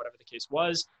traveling, whatever the case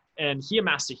was. And he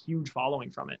amassed a huge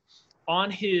following from it. On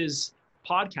his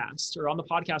podcast, or on the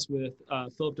podcast with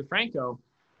Philip DeFranco,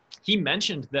 he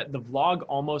mentioned that the vlog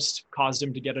almost caused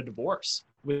him to get a divorce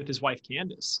with his wife,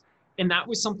 Candace. And that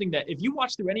was something that if you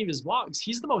watch through any of his vlogs,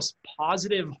 he's the most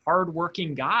positive,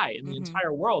 hardworking guy in the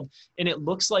entire world. And it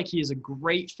looks like he has a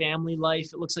great family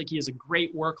life. It looks like he has a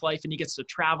great work life, and he gets to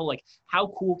travel. Like, how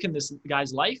cool can this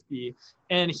guy's life be?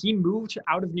 And he moved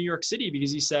out of New York City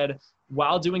because he said,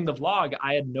 while doing the vlog,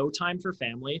 I had no time for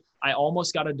family. I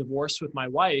almost got a divorce with my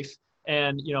wife.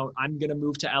 And, I'm going to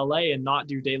move to LA and not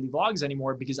do daily vlogs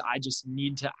anymore because I just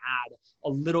need to add a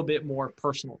little bit more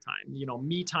personal time,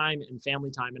 me time and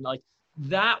family time. And like,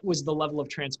 that was the level of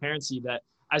transparency that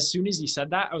as soon as he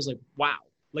said that, I was like, wow,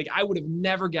 like I would have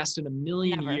never guessed in a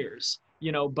million years,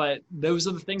 but those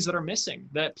are the things that are missing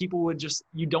that people would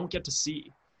you don't get to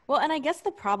see. Well, and I guess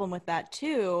the problem with that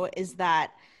too is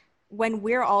that when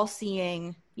we're all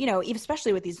seeing, you know,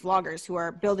 especially with these vloggers who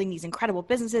are building these incredible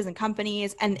businesses and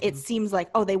companies, and it seems like,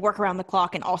 oh, they work around the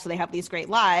clock and also they have these great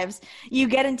lives. You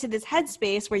get into this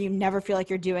headspace where you never feel like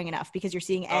you're doing enough because you're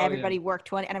seeing everybody work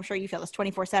 20, and I'm sure you feel this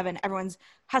 24/7. Everyone's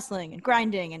hustling and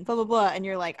grinding and blah, blah, blah. And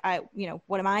you're like,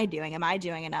 what am I doing? Am I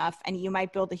doing enough? And you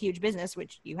might build a huge business,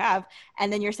 which you have.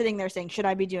 And then you're sitting there saying, should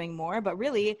I be doing more? But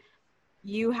really,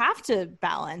 you have to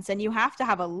balance, and you have to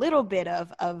have a little bit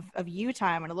of you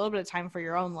time and a little bit of time for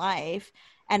your own life.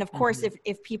 And of course,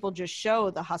 if people just show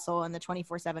the hustle and the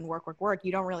 24/7 work,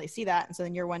 you don't really see that. And so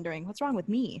then you're wondering, what's wrong with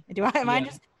me?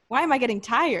 Why am I getting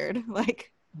tired?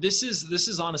 Like, this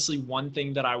is honestly one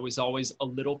thing that I was always a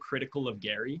little critical of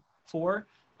Gary for.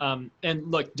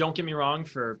 And look, don't get me wrong,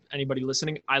 for anybody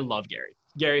listening, I love Gary.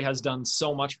 Gary has done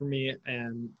so much for me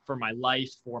and for my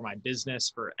life, for my business,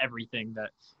 for everything. That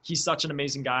he's such an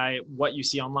amazing guy. What you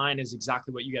see online is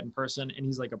exactly what you get in person. And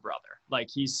he's like a brother. Like,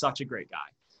 he's such a great guy.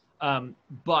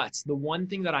 But the one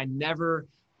thing that I never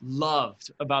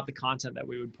loved about the content that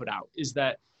we would put out is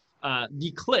that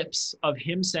the clips of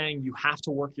him saying you have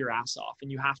to work your ass off and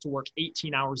you have to work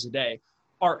 18 hours a day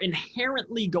are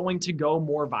inherently going to go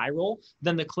more viral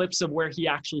than the clips of where he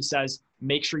actually says,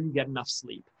 make sure you get enough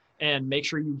sleep. And make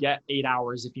sure you get 8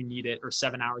 hours if you need it, or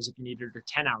 7 hours if you need it, or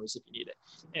 10 hours if you need it.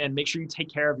 And make sure you take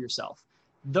care of yourself.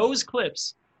 Those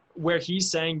clips where he's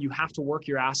saying you have to work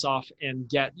your ass off and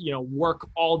get, work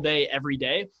all day, every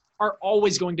day, are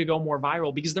always going to go more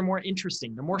viral because they're more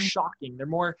interesting, they're more shocking,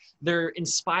 they're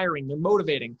inspiring, they're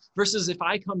motivating. Versus if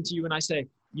I come to you and I say,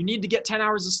 you need to get 10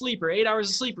 hours of sleep or 8 hours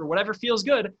of sleep or whatever feels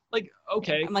good. Like,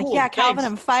 okay, I'm like, cool, yeah, Calvin,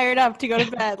 thanks. I'm fired up to go to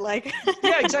bed. Like,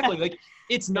 yeah, exactly. Like,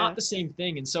 it's not the same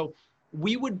thing. And so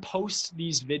we would post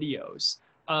these videos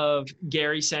of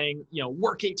Gary saying,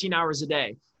 work 18 hours a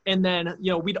day. And then,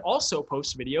 we'd also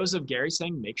post videos of Gary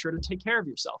saying, make sure to take care of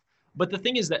yourself. But the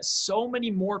thing is that so many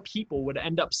more people would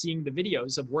end up seeing the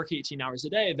videos of work 18 hours a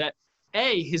day that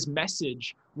his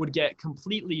message would get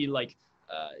completely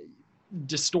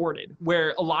distorted,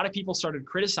 where a lot of people started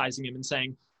criticizing him and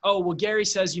saying, oh, well, Gary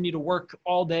says you need to work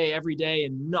all day, every day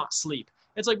and not sleep.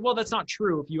 It's like, well, that's not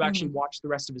true if you actually watch the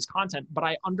rest of his content, but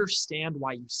I understand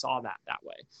why you saw that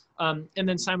way. And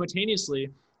then simultaneously,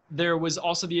 there was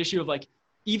also the issue of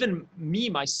even me,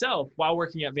 myself, while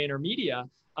working at VaynerMedia,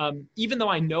 even though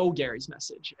I know Gary's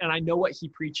message and I know what he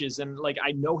preaches and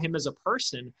I know him as a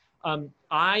person,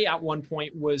 I at one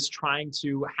point was trying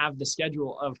to have the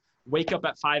schedule of wake up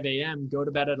at 5 a.m., go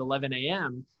to bed at 11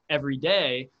 a.m. every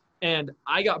day. And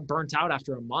I got burnt out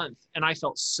after a month and I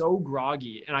felt so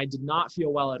groggy and I did not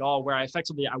feel well at all, where I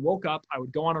woke up, I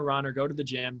would go on a run or go to the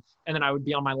gym, and then I would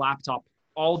be on my laptop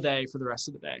all day for the rest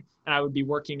of the day. And I would be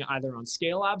working either on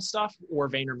Scale Lab stuff or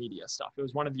VaynerMedia stuff. It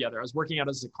was one or the other. I was working out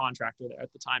as a contractor there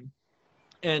at the time.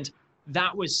 And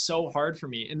that was so hard for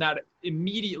me. And that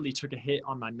immediately took a hit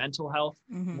on my mental health,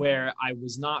 where I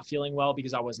was not feeling well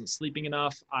because I wasn't sleeping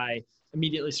enough. I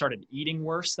immediately started eating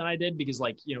worse than I did because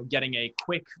getting a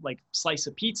quick slice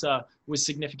of pizza was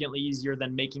significantly easier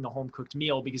than making a home cooked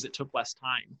meal because it took less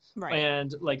time. Right.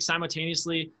 And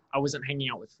simultaneously, I wasn't hanging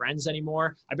out with friends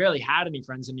anymore. I barely had any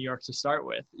friends in New York to start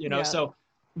with, So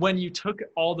when you took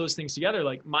all those things together,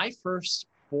 my first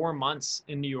 4 months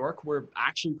in New York were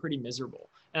actually pretty miserable.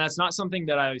 And that's not something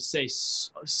that I would say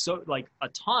so a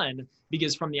ton,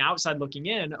 because from the outside looking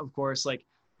in, of course,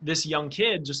 this young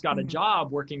kid just got a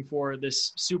job working for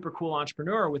this super cool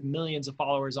entrepreneur with millions of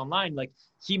followers online.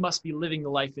 He must be living the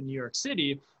life in New York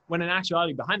City, when in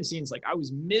actuality, behind the scenes, I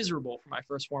was miserable for my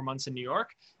first 4 months in New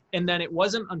York. And then it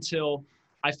wasn't until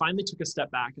I finally took a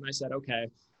step back and I said, okay,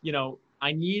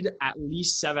 I need at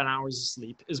least 7 hours of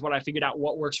sleep is what I figured out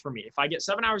what works for me. If I get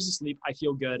 7 hours of sleep, I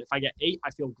feel good. If I get 8,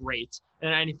 I feel great.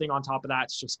 And anything on top of that,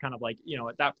 it's just kind of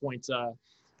at that point,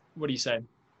 what do you say?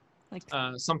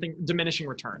 Something diminishing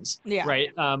returns, right?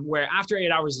 Where after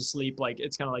 8 hours of sleep,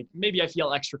 it's kind of maybe I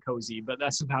feel extra cozy, but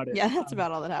that's about it. Yeah, that's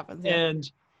about all that happens. Yeah.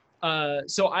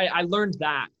 And so I learned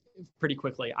that pretty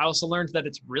quickly. I also learned that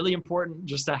it's really important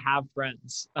just to have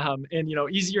friends. And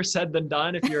easier said than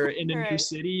done if you're in a new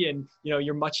city and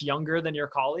you're much younger than your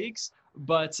colleagues.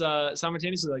 But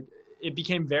simultaneously, it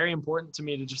became very important to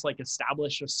me to just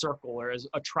establish a circle, or as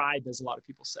a tribe, as a lot of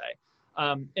people say.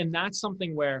 And that's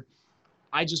something where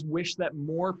I just wish that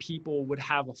more people would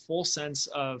have a full sense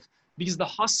of, because the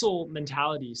hustle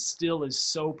mentality still is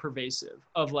so pervasive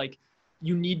of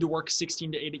you need to work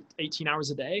 16 to 18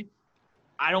 hours a day.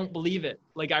 I don't believe it.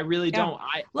 I really don't.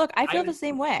 I feel the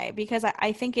same way, because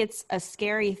I think it's a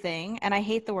scary thing, and I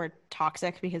hate the word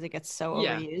toxic because it gets so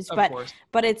overused.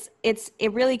 But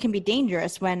it really can be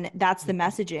dangerous when that's the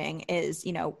messaging is,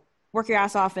 work your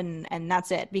ass off and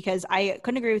that's it, because I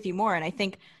couldn't agree with you more. And I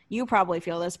think you probably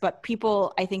feel this, but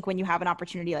people, I think when you have an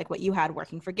opportunity like what you had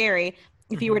working for Gary,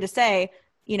 if you were to say,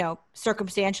 you know,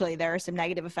 circumstantially, there are some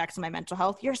negative effects on my mental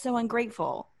health, you're so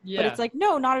ungrateful. But it's like,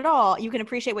 no, not at all. You can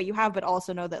appreciate what you have, but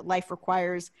also know that life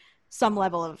requires some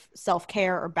level of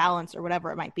self-care or balance or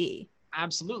whatever it might be.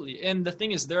 Absolutely. And the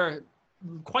thing is, there are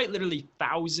quite literally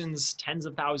thousands, tens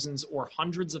of thousands, or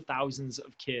hundreds of thousands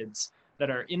of kids that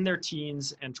are in their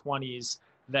teens and 20s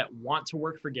that want to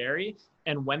work for Gary.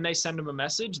 And when they send him a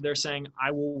message, they're saying,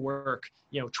 I will work,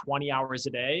 20 hours a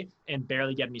day and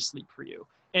barely get any sleep for you.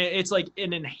 And it's like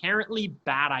an inherently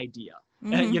bad idea.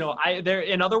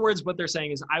 In other words, what they're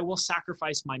saying is, I will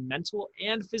sacrifice my mental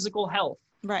and physical health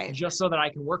just so that I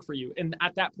can work for you. And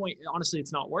at that point, honestly,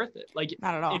 it's not worth it. Like,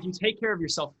 not at all. If you take care of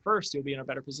yourself first, you'll be in a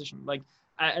better position. Like,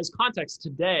 as context,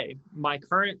 today, my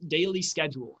current daily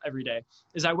schedule every day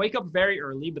is I wake up very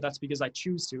early, but that's because I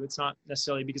choose to. It's not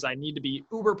necessarily because I need to be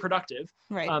uber productive.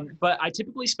 Right. But I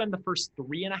typically spend the first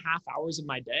 3.5 hours of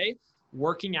my day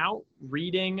working out,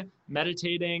 reading,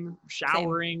 meditating,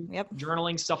 showering,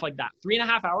 journaling, stuff like that.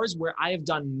 3.5 hours where I have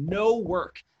done no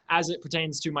work as it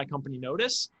pertains to my company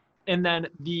notice. And then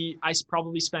I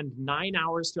probably spend 9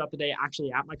 hours throughout the day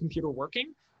actually at my computer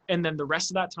working. And then the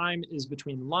rest of that time is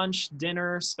between lunch,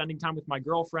 dinner, spending time with my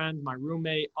girlfriend, my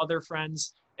roommate, other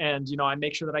friends. And, I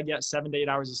make sure that I get 7 to 8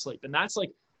 hours of sleep. And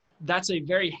that's a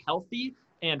very healthy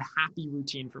and happy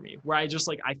routine for me, where I just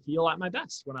I feel at my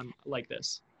best when I'm like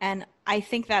this. And I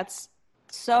think that's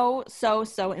so, so,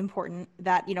 so important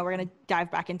that, we're going to dive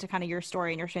back into kind of your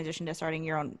story and your transition to starting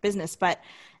your own business, but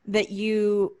that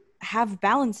you have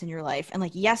balance in your life.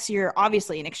 And yes, you're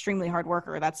obviously an extremely hard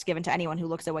worker. That's given to anyone who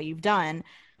looks at what you've done.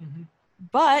 Mm-hmm.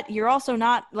 But you're also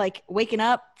not waking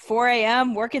up 4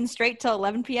 a.m., working straight till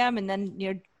 11 p.m. and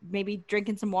then, maybe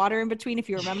drinking some water in between, if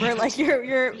you remember,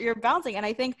 you're balancing. And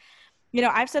I think,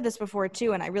 I've said this before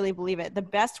too, and I really believe it. The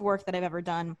best work that I've ever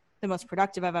done, the most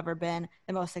productive I've ever been,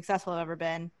 the most successful I've ever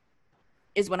been,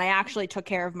 is when I actually took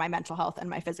care of my mental health and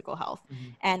my physical health.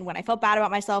 Mm-hmm. And when I felt bad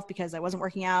about myself because I wasn't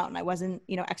working out and I wasn't,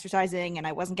 exercising and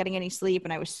I wasn't getting any sleep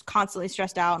and I was constantly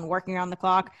stressed out and working around the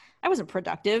clock, I wasn't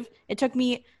productive. It took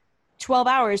me 12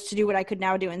 hours to do what I could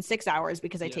now do in 6 hours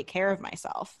because I take care of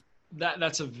myself.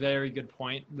 That's a very good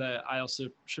point that I also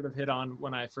should have hit on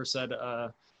when I first said,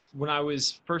 when I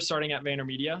was first starting at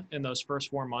VaynerMedia in those first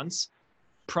 4 months,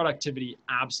 productivity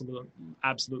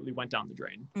absolutely went down the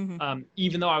drain. Mm-hmm.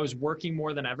 Even though I was working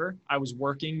more than ever, I was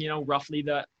working, roughly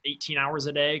the 18 hours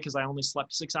a day because I only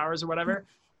slept 6 hours or whatever.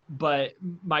 Mm-hmm. But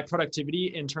my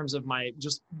productivity in terms of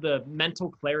just the mental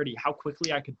clarity, how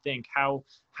quickly I could think, how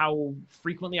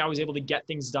frequently I was able to get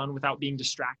things done without being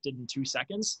distracted in 2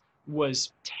 seconds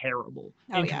was terrible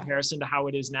in comparison to how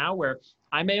it is now, where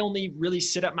I may only really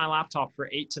sit at my laptop for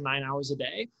 8 to 9 hours a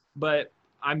day, but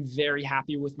I'm very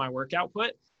happy with my work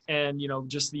output and,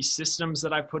 just these systems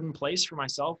that I've put in place for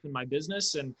myself and my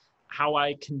business and how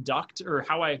I conduct or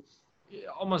how I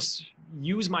almost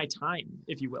use my time,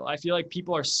 if you will. I feel like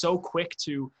people are so quick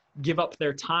to give up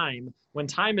their time when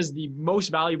time is the most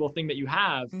valuable thing that you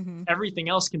have. Mm-hmm. Everything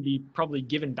else can be probably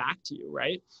given back to you.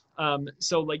 Right.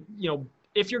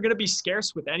 If you're going to be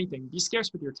scarce with anything, be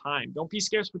scarce with your time. Don't be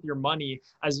scarce with your money.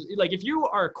 If you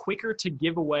are quicker to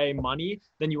give away money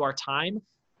than you are time,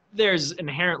 there's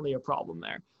inherently a problem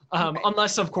there.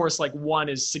 Unless, of course, one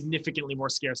is significantly more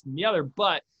scarce than the other,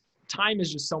 but time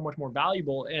is just so much more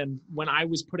valuable. And when I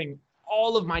was putting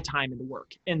all of my time into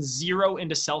work and zero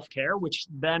into self-care, which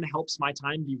then helps my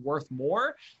time be worth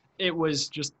more, it was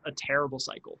just a terrible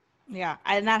cycle. Yeah.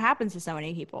 And that happens to so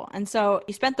many people. And so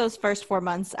you spent those first 4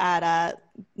 months at,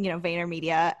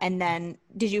 VaynerMedia. And then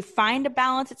did you find a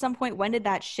balance at some point? When did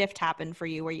that shift happen for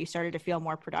you where you started to feel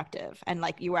more productive and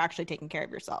you were actually taking care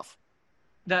of yourself?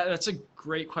 That's a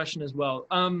great question as well.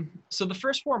 So the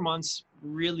first 4 months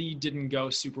really didn't go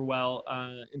super well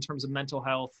in terms of mental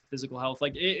health, physical health.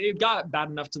 It got bad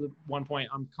enough to the one point,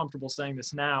 I'm comfortable saying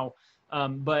this now,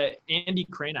 but Andy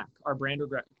Kranak, our brand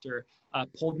director,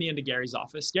 pulled me into Gary's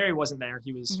office. Gary wasn't there.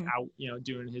 He was mm-hmm. out,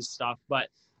 doing his stuff. But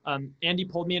Andy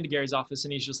pulled me into Gary's office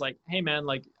and he's just like, hey man,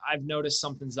 I've noticed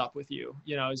something's up with you.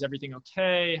 Is everything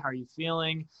okay? How are you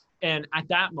feeling? And at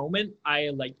that moment,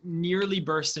 I nearly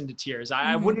burst into tears.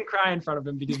 I wouldn't cry in front of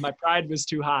him because my pride was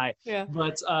too high. Yeah.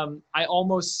 But I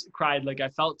almost cried. I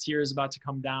felt tears about to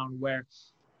come down, where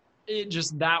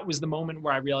that was the moment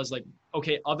where I realized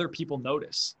okay, other people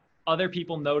notice. Other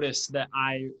people notice that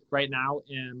I right now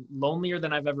am lonelier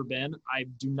than I've ever been. I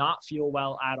do not feel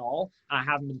well at all. I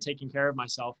haven't been taking care of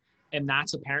myself. And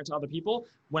that's apparent to other people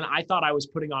when I thought I was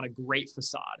putting on a great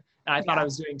facade. And I thought I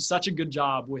was doing such a good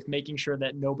job with making sure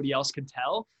that nobody else could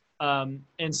tell.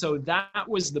 And so that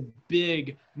was the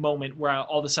big moment where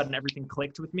all of a sudden everything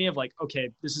clicked with me of like, okay,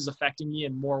 this is affecting me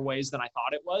in more ways than I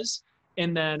thought it was.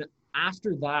 And then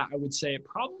after that, I would say it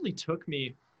probably took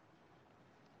me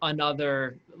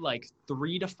another like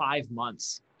 3 to 5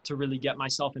 months to really get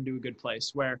myself into a good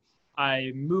place, where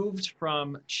I moved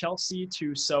from Chelsea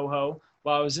to Soho.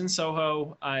 While I was in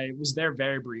Soho, I was there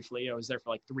very briefly. I was there for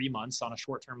like 3 months on a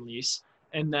short-term lease.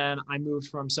 And then I moved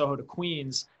from Soho to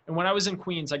Queens. And when I was in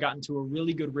Queens, I got into a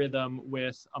really good rhythm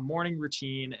with a morning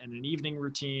routine and an evening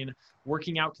routine,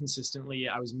 working out consistently.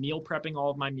 I was meal prepping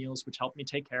all of my meals, which helped me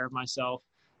take care of myself.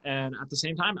 And at the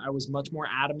same time, I was much more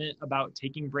adamant about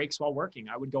taking breaks while working.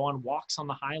 I would go on walks on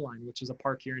the High Line, which is a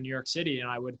park here in New York City, and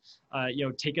I would,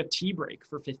 take a tea break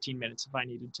for 15 minutes if I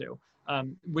needed to,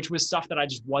 which was stuff that I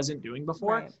just wasn't doing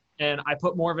before. Right. And I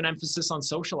put more of an emphasis on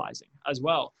socializing as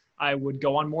well. I would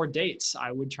go on more dates.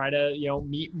 I would try to,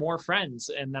 meet more friends,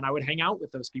 and then I would hang out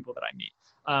with those people that I meet.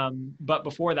 But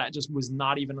before that just was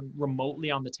not even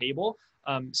remotely on the table.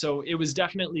 So it was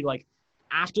definitely like,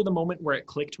 after the moment where it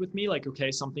clicked with me, like,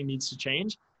 okay, something needs to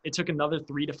change, it took another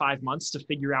 3 to 5 months to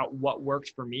figure out what worked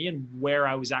for me and where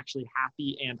I was actually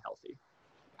happy and healthy.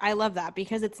 I love that,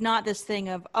 because it's not this thing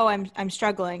of, oh, I'm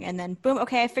struggling, and then boom,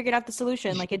 okay, I figured out the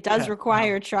solution. Like, it does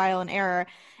require trial and error.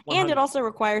 100. And it also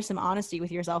requires some honesty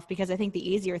with yourself, because I think the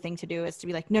easier thing to do is to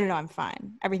be like, no, I'm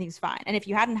fine. Everything's fine. And if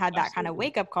you hadn't had that kind of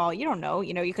wake up call, you don't know,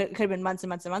 you could have been months and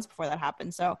months and months before that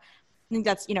happened. So I think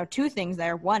that's, two things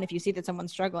there. One, if you see that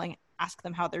someone's struggling, ask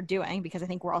them how they're doing, because I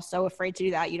think we're all so afraid to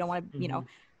do that. You don't want to,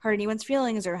 hurt anyone's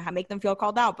feelings or make them feel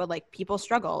called out, but like, people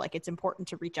struggle. Like, it's important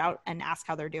to reach out and ask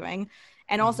how they're doing.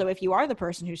 And also, if you are the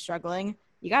person who's struggling,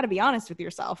 you got to be honest with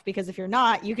yourself, because if you're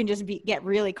not, you can just get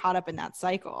really caught up in that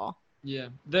cycle. Yeah,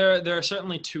 there are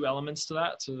certainly two elements to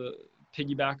that, to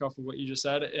piggyback off of what you just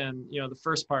said. And, the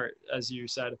first part, as you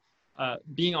said,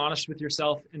 being honest with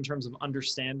yourself in terms of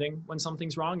understanding when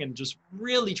something's wrong, and just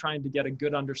really trying to get a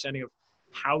good understanding of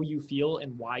how you feel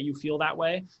and why you feel that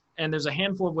way. And there's a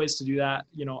handful of ways to do that.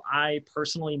 I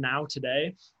personally now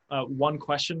today, one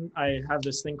question, I have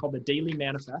this thing called the Daily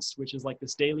Manifest, which is like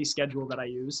this daily schedule that I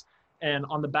use. And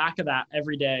on the back of that,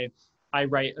 every day, I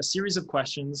write a series of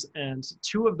questions. And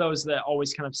two of those that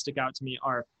always kind of stick out to me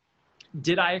are,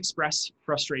 did I express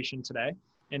frustration today?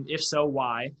 And if so,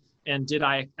 why? And did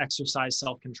I exercise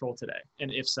self-control today?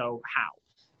 And if so, how?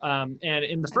 And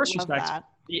in the first respect,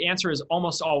 the answer is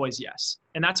almost always yes.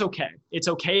 And that's okay. It's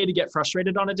okay to get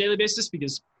frustrated on a daily basis,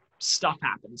 because stuff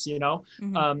happens,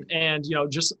 and,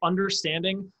 just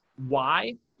understanding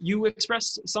why you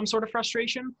express some sort of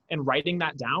frustration and writing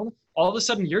that down, all of a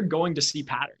sudden you're going to see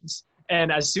patterns.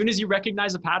 And as soon as you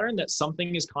recognize a pattern that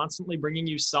something is constantly bringing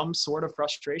you some sort of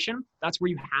frustration, that's where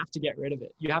you have to get rid of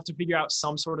it. You have to figure out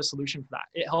some sort of solution for that.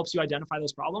 It helps you identify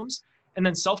those problems. And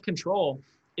then self-control,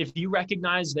 if you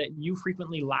recognize that you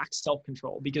frequently lack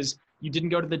self-control because you didn't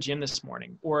go to the gym this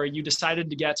morning, or you decided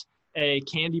to get a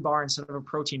candy bar instead of a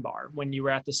protein bar when you were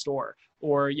at the store,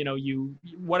 or, you,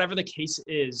 whatever the case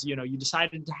is, you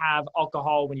decided to have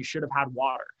alcohol when you should have had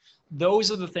water.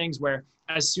 Those are the things where,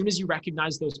 as soon as you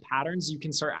recognize those patterns, you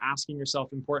can start asking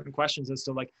yourself important questions as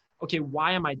to like, okay,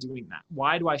 why am I doing that?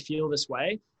 Why do I feel this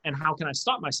way? And how can I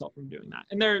stop myself from doing that?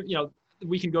 And there,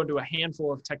 we can go into a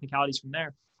handful of technicalities from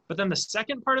there. But then the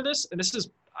second part of this, and this is,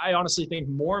 I honestly think,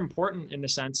 more important in a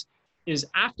sense, is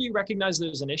after you recognize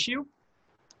there's an issue,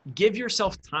 give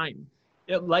yourself time.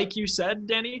 Like you said,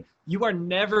 Danny, you are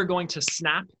never going to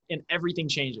snap and everything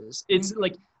changes. It's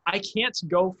like, I can't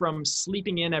go from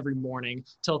sleeping in every morning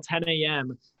till 10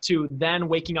 a.m. to then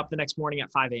waking up the next morning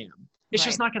at 5 a.m. It's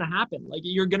just not going to happen. Like,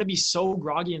 you're going to be so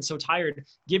groggy and so tired.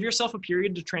 Give yourself a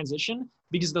period to transition,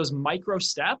 because those micro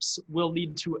steps will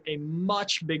lead to a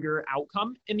much bigger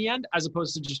outcome in the end, as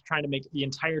opposed to just trying to make the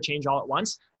entire change all at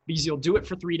once, because you'll do it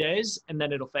for 3 days and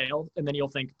then it'll fail. And then you'll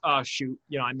think, oh, shoot,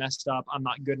 I messed up. I'm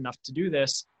not good enough to do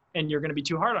this. And you're going to be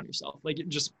too hard on yourself. Like,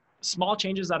 just small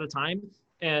changes at a time.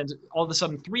 And all of a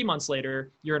sudden, 3 months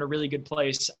later, you're in a really good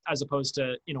place, as opposed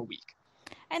to in a week.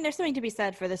 And there's something to be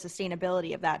said for the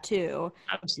sustainability of that too.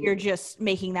 Absolutely. You're just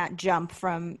making that jump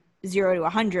from 0 to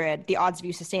 100. The odds of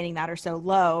you sustaining that are so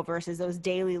low, versus those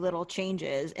daily little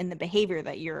changes in the behavior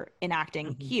that you're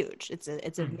enacting. Huge. It's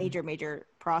a major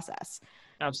process.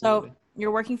 Absolutely. So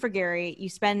you're working for Gary.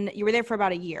 You were there for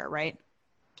about a year, right?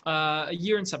 A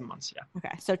year and 7 months. Yeah.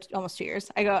 Okay. So almost 2 years.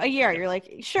 I go a year. You're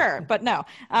like, sure, but no.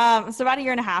 So about a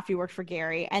year and a half you worked for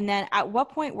Gary. And then at what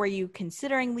point were you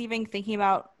considering leaving, thinking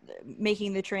about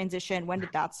making the transition? When did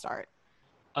that start?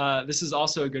 This is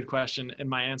also a good question. And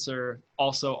my answer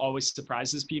also always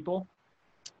surprises people.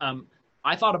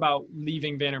 I thought about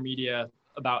leaving VaynerMedia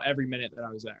about every minute that I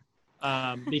was there.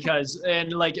 Because,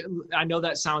 and like, I know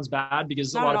that sounds bad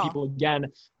because Not a lot at of all. people,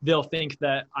 again, they'll think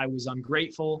that I was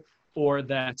ungrateful or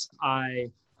that I,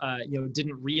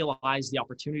 didn't realize the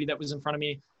opportunity that was in front of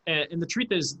me. And the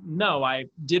truth is, no, I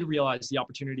did realize the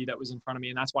opportunity that was in front of me,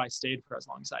 and that's why I stayed for as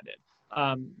long as I did.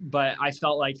 But I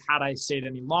felt like had I stayed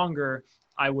any longer,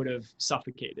 I would have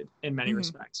suffocated in many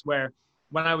respects. Where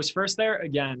when I was first there,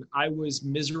 again, I was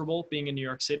miserable being in New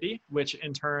York City, which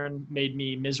in turn made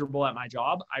me miserable at my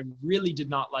job. I really did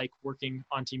not like working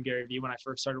on Team Gary Vee when I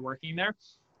first started working there.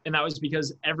 And that was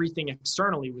because everything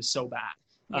externally was so bad.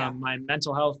 Yeah. My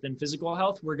mental health and physical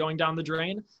health were going down the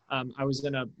drain. I was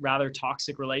in a rather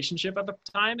toxic relationship at the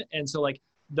time. And so like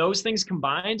those things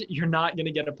combined, you're not going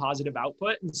to get a positive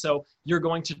output. And so you're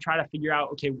going to try to figure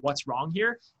out, okay, what's wrong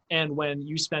here? And when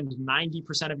you spend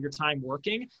 90% of your time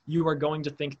working, you are going to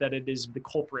think that it is the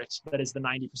culprit that is the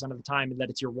 90% of the time and that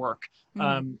it's your work.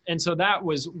 And so that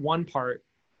was one part.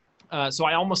 So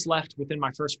I almost left within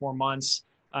my first 4 months.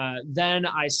 Then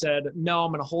I said, no,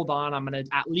 I'm going to hold on. I'm going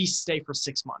to at least stay for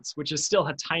 6 months, which is still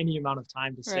a tiny amount of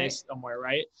time to stay somewhere,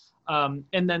 right?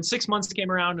 And then 6 months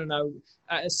came around and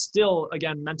I still,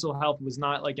 again, mental health was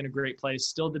not like in a great place,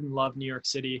 still didn't love New York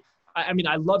City. I mean,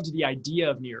 I loved the idea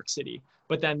of New York City,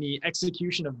 but then the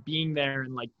execution of being there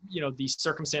and like, the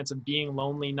circumstance of being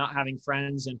lonely, not having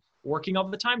friends and working all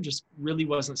the time just really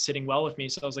wasn't sitting well with me.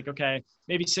 So I was like, okay,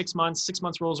 maybe 6 months, 6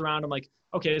 months rolls around. I'm like,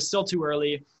 okay, it's still too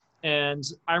early. And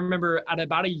I remember at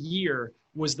about a year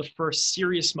was the first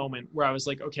serious moment where I was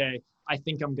like, okay, I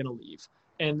think I'm going to leave.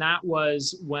 And that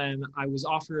was when I was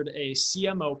offered a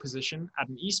CMO position at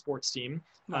an esports team.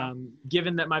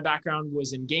 Given that my background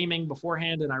was in gaming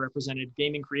beforehand and I represented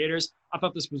gaming creators, I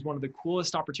thought this was one of the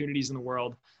coolest opportunities in the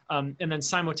world. And then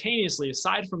simultaneously,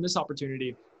 aside from this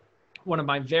opportunity, one of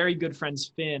my very good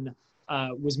friends, Finn,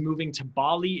 was moving to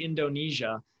Bali,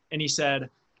 Indonesia. And he said,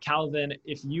 Calvin,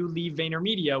 if you leave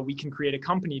VaynerMedia, we can create a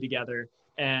company together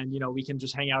and, we can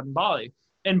just hang out in Bali.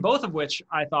 And both of which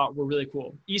I thought were really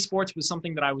cool. Esports was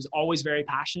something that I was always very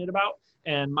passionate about.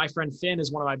 And my friend Finn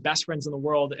is one of my best friends in the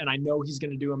world. And I know he's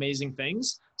going to do amazing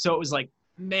things. So it was like,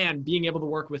 man, being able to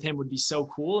work with him would be so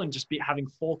cool. And just having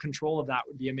full control of that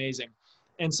would be amazing.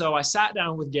 And so I sat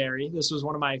down with Gary. This was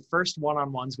one of my first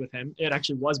one-on-ones with him. It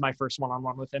actually was my first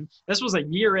one-on-one with him. This was a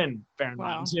year in, fair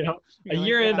enough. A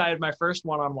year in, I had my first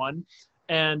one-on-one.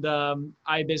 And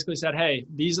I basically said, hey,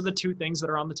 these are the two things that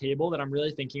are on the table that I'm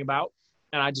really thinking about.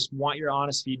 And I just want your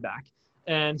honest feedback.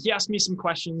 And he asked me some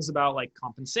questions about like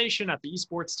compensation at the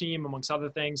esports team, amongst other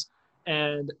things.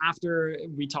 And after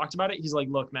we talked about it, he's like,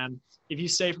 look, man, if you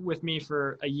stay with me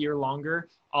for a year longer,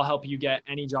 I'll help you get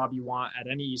any job you want at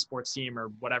any esports team or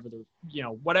whatever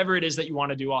whatever it is that you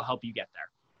want to do, I'll help you get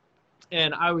there.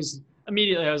 And I was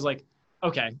like,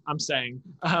 okay, I'm staying.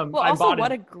 Well, also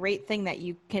what a great thing that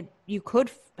you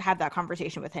could have that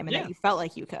conversation with him and that you felt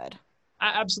like you could.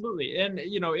 Absolutely. And,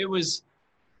 it was,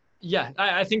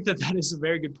 I think that is a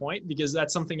very good point because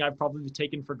that's something I've probably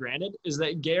taken for granted is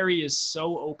that Gary is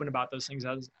so open about those things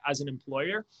as an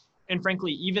employer. And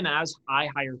frankly, even as I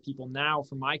hire people now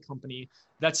for my company,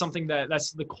 that's something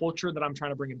that's the culture that I'm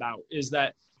trying to bring about is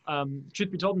that,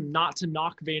 truth be told, not to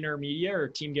knock VaynerMedia or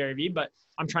Team Gary Vee, but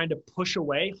I'm trying to push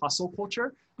away hustle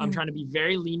culture. I'm trying to be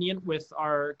very lenient with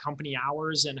our company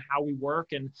hours and how we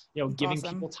work and, giving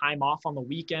people time off on the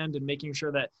weekend and making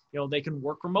sure that, they can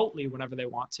work remotely whenever they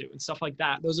want to and stuff like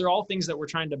that. Those are all things that we're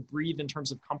trying to breathe in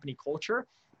terms of company culture.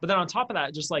 But then on top of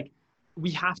that, just like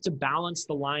we have to balance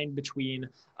the line between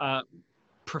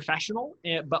professional,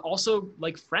 but also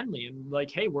like friendly and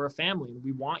like, hey, we're a family and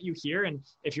we want you here. And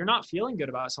if you're not feeling good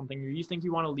about something or you think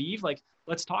you want to leave, like,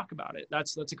 let's talk about it.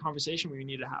 That's a conversation we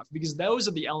need to have because those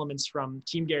are the elements from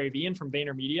Team Gary Vee and from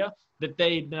VaynerMedia that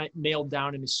they nailed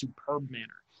down in a superb manner.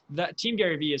 That Team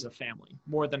Gary Vee is a family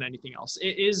more than anything else.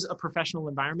 It is a professional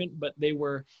environment, but they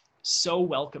were so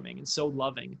welcoming and so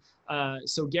loving.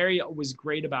 So Gary was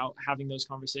great about having those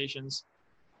conversations.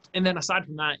 And then aside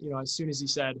from that, as soon as he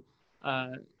said,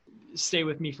 stay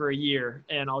with me for a year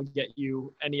and I'll get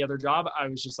you any other job, I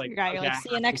was just like, okay, like,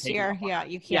 see you next year. Yeah,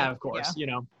 you can't. Yeah, of course,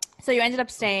 So you ended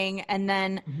up staying and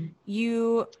then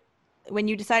when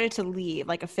you decided to leave,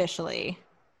 like officially.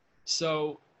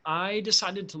 So I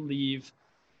decided to leave.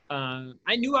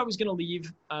 I knew I was going to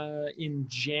leave in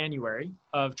January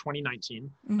of 2019.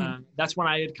 That's when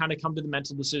I had kind of come to the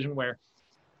mental decision where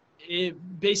it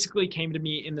basically came to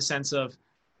me in the sense of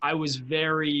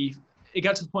it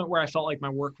got to the point where I felt like my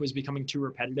work was becoming too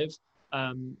repetitive.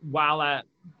 While at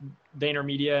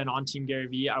VaynerMedia and on Team Gary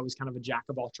Vee, I was kind of a jack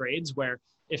of all trades where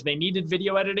if they needed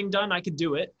video editing done, I could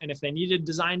do it. And if they needed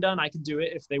design done, I could do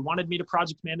it. If they wanted me to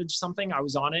project manage something, I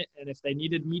was on it. And if they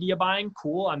needed media buying,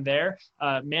 cool, I'm there.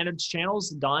 Managed channels,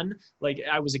 done. Like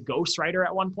I was a ghostwriter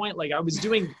at one point. Like I was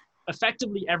doing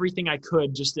effectively everything I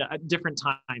could, just at different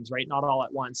times, right? Not all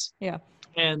at once. Yeah.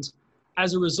 And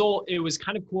as a result, it was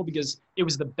kind of cool because it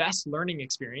was the best learning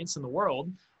experience in the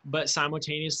world. But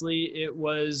simultaneously, it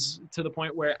was to the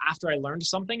point where after I learned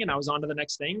something and I was on to the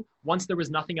next thing, once there was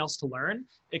nothing else to learn,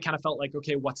 it kind of felt like,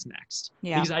 okay, what's next?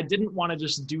 Yeah. Because I didn't want to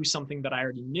just do something that I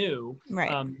already knew,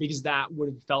 Right. Because that would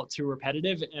have felt too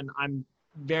repetitive. And I'm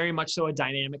very much so a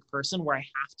dynamic person where I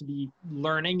have to be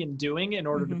learning and doing in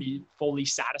order to be fully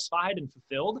satisfied and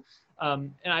fulfilled.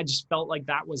 And I just felt like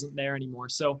that wasn't there anymore.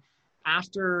 So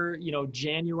after,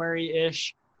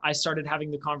 January-ish, I started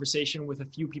having the conversation with a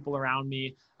few people around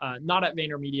me, not at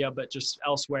VaynerMedia, but just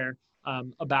elsewhere,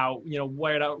 about,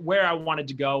 where I wanted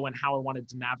to go and how I wanted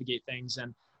to navigate things.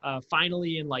 And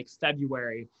finally in like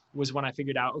February was when I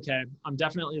figured out, okay, I'm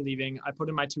definitely leaving. I put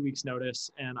in my 2 weeks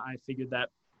notice and I figured that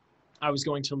I was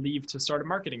going to leave to start a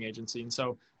marketing agency. And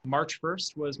so March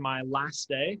 1st was my last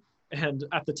day. And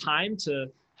at the time, to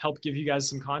help give you guys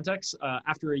some context,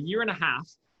 after a year and a half,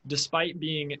 despite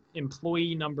being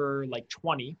employee number like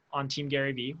 20 on Team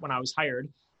Gary Vee when I was hired,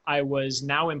 I was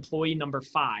now employee number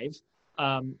 5,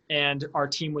 and our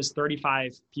team was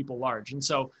 35 people large. And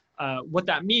so what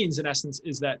that means in essence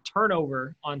is that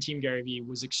turnover on Team Gary Vee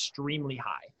was extremely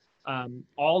high.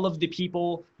 All of the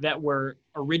people that were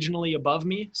originally above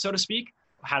me, so to speak,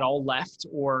 had all left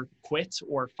or quit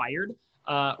or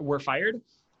were fired.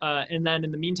 And then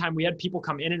in the meantime, we had people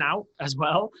come in and out as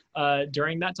well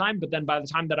during that time. But then by the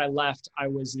time that I left, I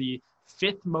was the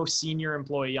 5th most senior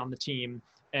employee on the team,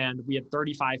 and we had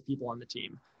 35 people on the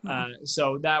team.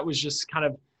 So that was just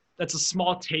that's a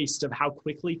small taste of how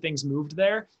quickly things moved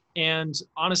there. And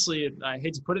honestly, I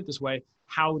hate to put it this way,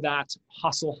 how that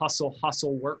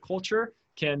hustle work culture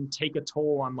can take a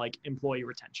toll on like employee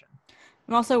retention.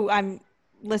 I'm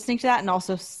listening to that and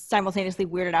also simultaneously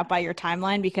weirded out by your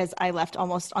timeline, because I left I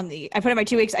put in my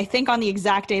 2 weeks, I think on the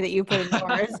exact day that you put in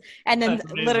yours. And then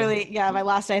literally, my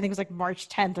last day, I think was like March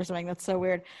 10th or something. That's so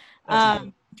weird.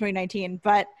 2019.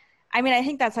 But I mean, I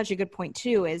think that's such a good point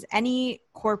too, is any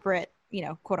corporate,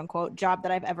 quote unquote job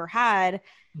that I've ever had,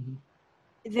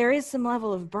 there is some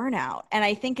level of burnout. And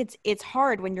I think it's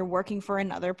hard when you're working for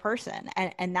another person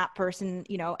and that person,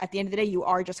 at the end of the day, you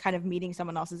are just kind of meeting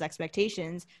someone else's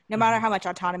expectations, no matter how much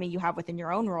autonomy you have within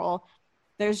your own role.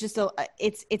 There's just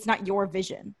it's not your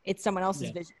vision, it's someone else's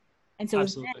vision. And so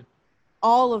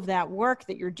all of that work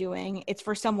that you're doing, it's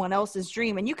for someone else's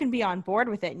dream, and you can be on board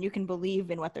with it and you can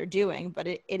believe in what they're doing, but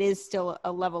it is still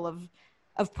a level of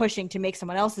pushing to make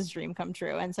someone else's dream come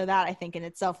true. And so that, I think, in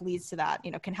itself leads to that,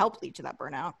 can help lead to that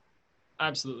burnout.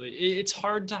 Absolutely. It's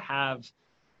hard to have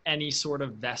any sort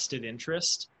of vested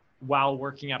interest while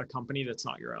working at a company that's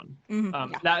not your own.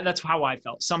 That's how I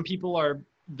felt. Some people are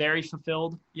very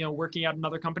fulfilled, working at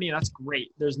another company, and that's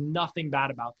great. There's nothing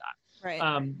bad about that. Right.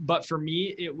 But for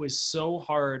me, it was so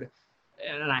hard,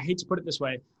 and I hate to put it this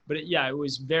way, but it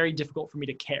was very difficult for me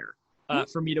to care,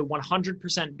 for me to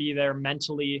 100% be there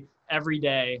mentally every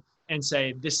day and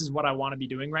say, this is what I want to be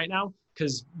doing right now,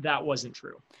 because that wasn't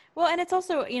true. Well, and it's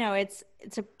also, it's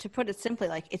to put it simply,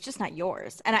 like, it's just not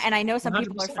yours. And I know some 100%.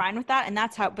 People are fine with that. And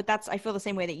I feel the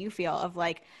same way that you feel, of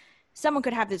like, someone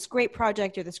could have this great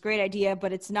project or this great idea,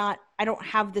 but I don't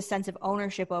have the sense of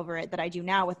ownership over it that I do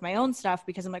now with my own stuff,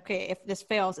 because I'm like, okay, if this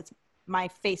fails, it's my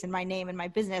face and my name and my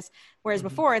business. Whereas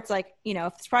before it's like,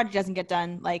 if this project doesn't get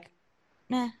done, like,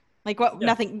 like what,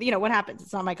 nothing, what happens?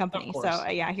 It's not my company. So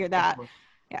I hear that.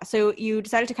 Yeah. So you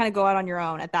decided to kind of go out on your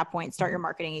own at that point, start your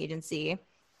marketing agency.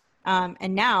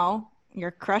 And now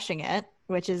you're crushing it,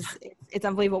 which is, it's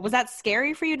unbelievable. Was that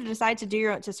scary for you to decide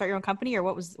to start your own company, or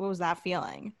what was that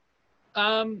feeling?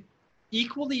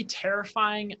 Equally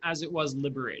terrifying as it was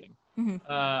liberating.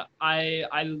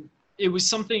 It was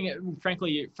something,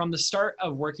 frankly, from the start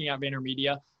of working at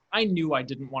VaynerMedia, I knew I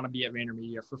didn't want to be at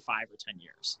VaynerMedia for 5 or 10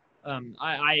 years.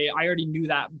 I already knew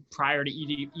that prior to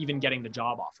even getting the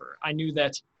job offer. I knew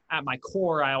that at my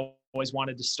core, I always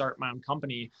wanted to start my own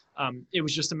company. It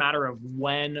was just a matter of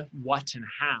when, what, and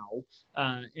how.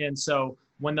 And so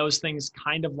when those things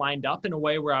kind of lined up in a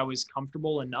way where I was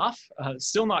comfortable enough,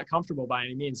 still not comfortable by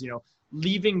any means,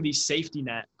 leaving the safety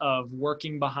net of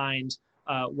working behind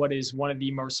what is one of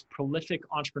the most prolific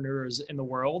entrepreneurs in the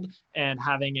world and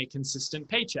having a consistent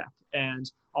paycheck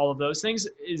and all of those things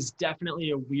is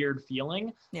definitely a weird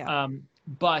feeling. Yeah.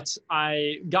 But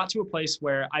I got to a place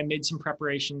where I made some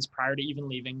preparations prior to even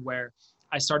leaving, where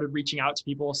I started reaching out to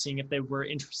people, seeing if they were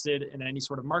interested in any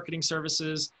sort of marketing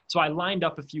services. So I lined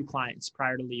up a few clients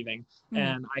prior to leaving,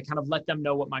 and I kind of let them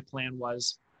know what my plan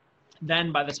was.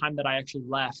 Then by the time that I actually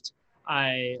left,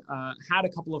 I had a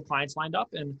couple of clients lined up,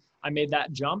 and I made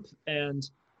that jump, and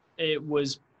it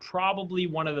was probably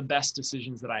one of the best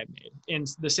decisions that I've made, in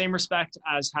the same respect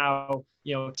as how,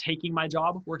 taking my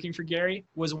job working for Gary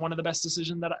was one of the best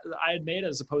decisions that I had made,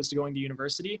 as opposed to going to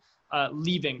university.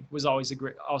 Leaving was always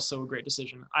also a great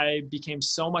decision. I became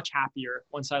so much happier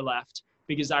once I left,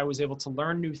 because I was able to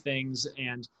learn new things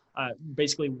and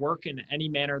basically work in any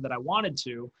manner that I wanted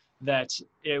to, that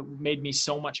it made me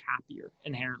so much happier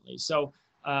inherently. So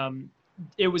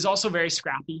it was also very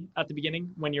scrappy at the beginning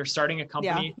when you're starting a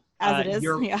company. As it is.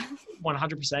 You're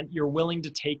 100%. You're willing to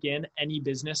take in any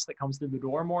business that comes through the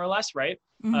door, more or less, right?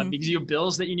 Because you have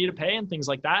bills that you need to pay and things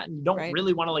like that, and you don't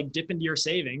really want to like dip into your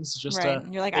savings. Just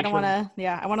you're like, I don't want to.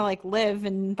 I want to like live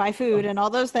and buy food and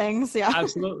all those things. Yeah,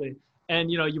 absolutely.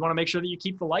 And you want to make sure that you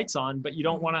keep the lights on, but you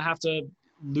don't want to have to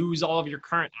lose all of your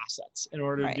current assets in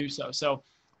order to do so. So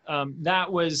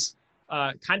that was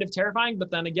kind of terrifying, but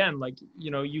then again, like,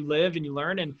 you live and you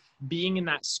learn, and being in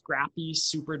that scrappy,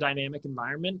 super dynamic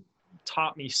environment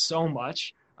taught me so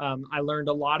much. I learned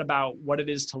a lot about what it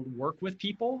is to work with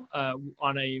people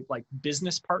on a like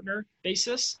business partner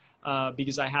basis,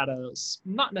 because I had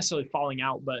not necessarily falling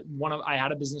out, but I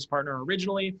had a business partner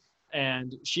originally,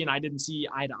 and she and I didn't see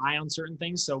eye to eye on certain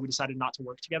things. So we decided not to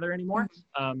work together anymore.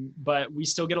 But we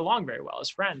still get along very well as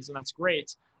friends, and that's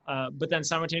great. But then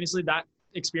simultaneously, that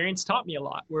experience taught me a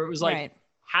lot, where it was like,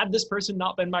 had this person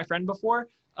not been my friend before,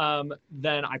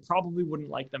 then I probably wouldn't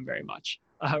like them very much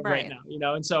right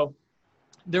now, and so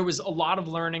there was a lot of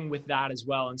learning with that as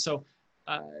well. And so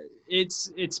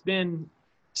it's been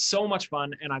so much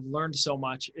fun, and I've learned so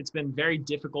much. It's been very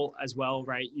difficult as well,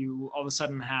 right? You all of a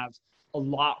sudden have a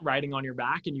lot riding on your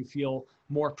back, and you feel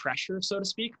more pressure, so to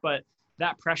speak, but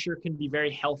that pressure can be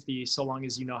very healthy so long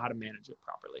as you know how to manage it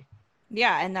properly.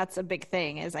 Yeah. And that's a big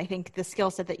thing, is I think the skill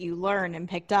set that you learned and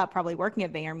picked up probably working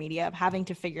at VaynerMedia, of having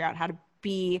to figure out how to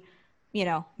be,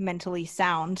 mentally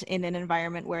sound in an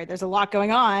environment where there's a lot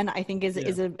going on, I think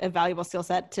is a valuable skill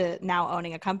set to now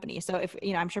owning a company. So if,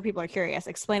 I'm sure people are curious,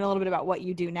 explain a little bit about what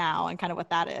you do now and kind of what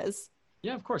that is.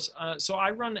 Yeah, of course. So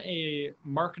I run a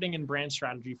marketing and brand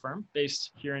strategy firm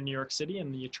based here in New York City in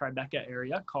the Tribeca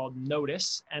area called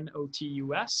Notus,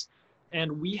 Notus.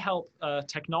 And we help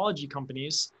technology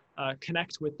companies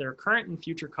connect with their current and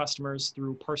future customers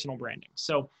through personal branding.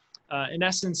 So in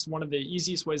essence, one of the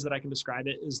easiest ways that I can describe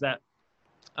it is that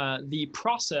the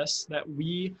process that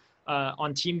we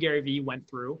on Team Gary Vee went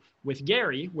through with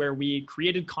Gary, where we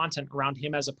created content around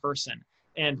him as a person,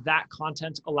 and that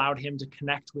content allowed him to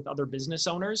connect with other business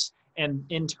owners and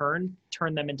in turn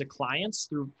turn them into clients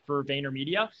for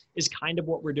VaynerMedia, is kind of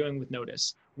what we're doing with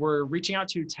Notus. We're reaching out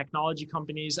to technology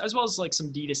companies as well as like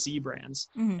some D2C brands,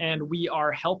 and we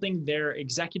are helping their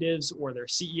executives or their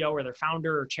CEO or their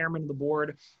founder or chairman of the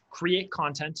board create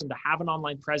content and to have an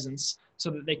online presence so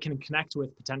that they can connect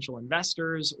with potential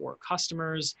investors or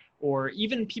customers, or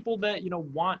even people that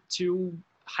want to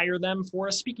hire them for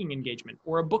a speaking engagement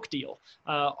or a book deal.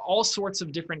 All sorts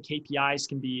of different KPIs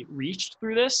can be reached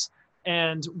through this.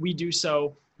 And we do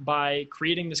so by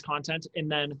creating this content and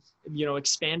then,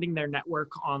 expanding their network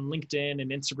on LinkedIn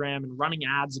and Instagram and running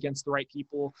ads against the right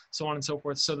people, so on and so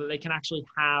forth, so that they can actually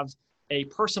have a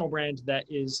personal brand that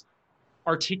is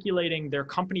articulating their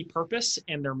company purpose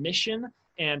and their mission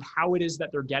and how it is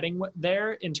that they're getting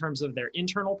there in terms of their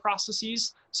internal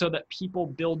processes, so that people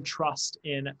build trust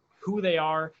in who they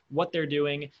are, what they're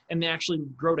doing, and they actually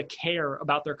grow to care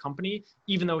about their company,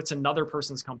 even though it's another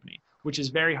person's company, which is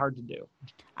very hard to do.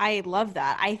 I love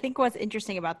that. I think what's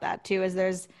interesting about that too is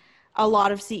there's a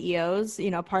lot of CEOs,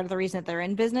 part of the reason that they're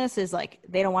in business is like,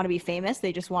 they don't want to be famous.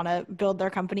 They just want to build their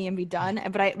company and be done.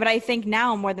 But I think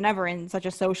now more than ever in such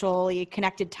a socially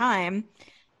connected time,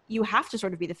 you have to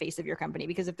sort of be the face of your company,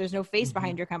 because if there's no face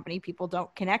behind your company, people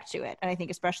don't connect to it. And I think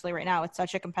especially right now, it's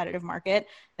such a competitive market.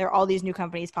 There are all these new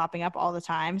companies popping up all the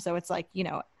time. So it's like,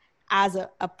 as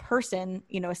a person,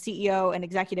 a CEO, an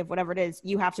executive, whatever it is,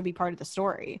 you have to be part of the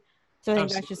story. So I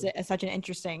think that's just such an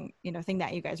interesting, thing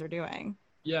that you guys are doing.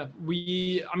 Yeah,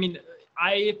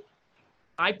 I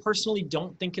personally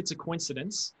don't think it's a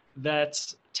coincidence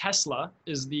that Tesla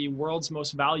is the world's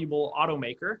most valuable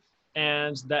automaker,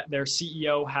 and that their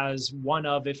CEO has one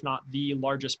of, if not the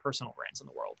largest personal brands in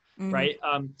the world, right?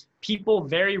 People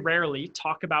very rarely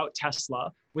talk about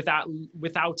Tesla without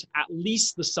at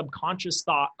least the subconscious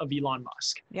thought of Elon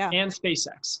Musk and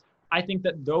SpaceX. I think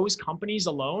that those companies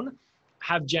alone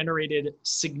have generated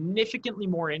significantly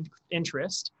more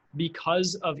interest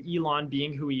because of Elon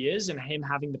being who he is and him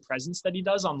having the presence that he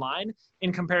does online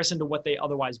in comparison to what they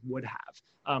otherwise would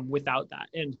have without that.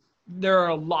 And there are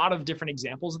a lot of different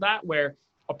examples of that where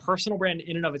a personal brand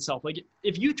in and of itself, like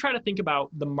if you try to think about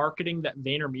the marketing that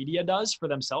VaynerMedia does for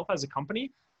themselves as a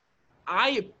company,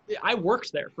 I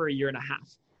worked there for a year and a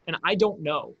half and I don't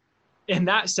know. And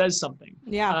that says something.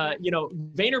 Yeah.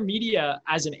 VaynerMedia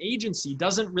as an agency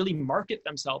doesn't really market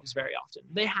themselves very often.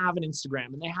 They have an Instagram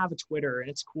and they have a Twitter and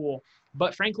it's cool.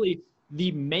 But frankly,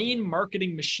 the main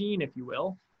marketing machine, if you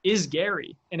will, is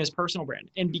Gary and his personal brand.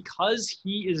 And because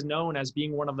he is known as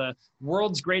being one of the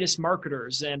world's greatest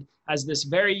marketers and as this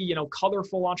very,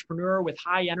 colorful entrepreneur with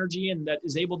high energy and that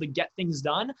is able to get things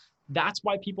done, that's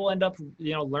why people end up,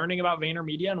 learning about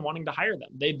VaynerMedia and wanting to hire them.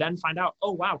 They then find out,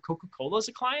 oh, wow, Coca-Cola is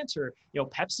a client or,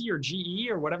 Pepsi or GE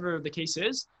or whatever the case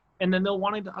is. And then they'll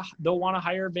want to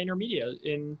hire VaynerMedia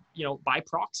in, by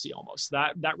proxy almost.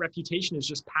 That reputation is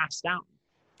just passed down.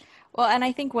 Well, and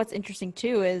I think what's interesting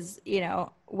too is,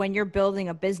 when you're building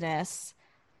a business,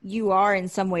 you are in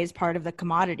some ways part of the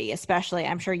commodity, especially,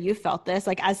 I'm sure you felt this,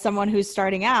 like as someone who's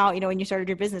starting out, when you started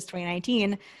your business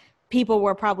 2019, people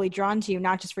were probably drawn to you,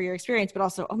 not just for your experience, but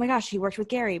also, oh my gosh, he worked with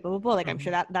Gary, blah, blah, blah. Like, I'm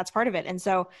sure that's part of it. And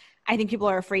so I think people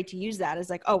are afraid to use that as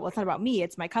like, oh, well, it's not about me,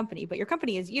 it's my company, but your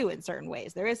company is you in certain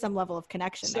ways. There is some level of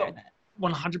connection there.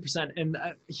 100%. And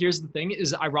here's the thing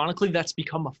is ironically, that's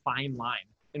become a fine line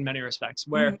in many respects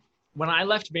where when I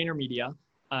left VaynerMedia,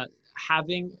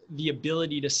 having the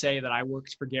ability to say that I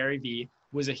worked for Gary Vee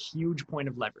was a huge point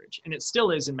of leverage. And it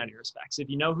still is in many respects. If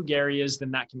you know who Gary is, then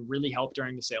that can really help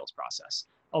during the sales process.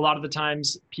 A lot of the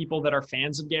times people that are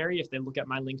fans of Gary, if they look at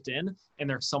my LinkedIn and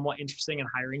they're somewhat interested in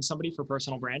hiring somebody for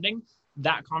personal branding,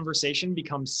 that conversation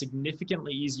becomes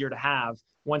significantly easier to have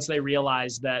once they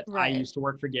realize that I used to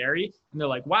work for Gary. And they're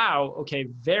like, wow, okay,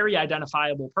 very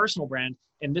identifiable personal brand.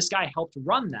 And this guy helped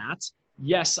run that.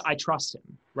 Yes, I trust him,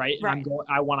 right? And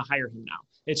I want to hire him now.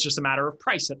 It's just a matter of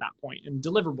price at that point and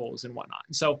deliverables and whatnot.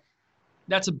 And so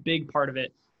that's a big part of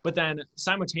it. But then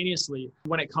simultaneously,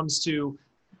 when it comes to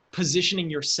positioning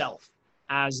yourself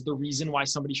as the reason why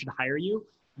somebody should hire you,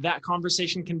 that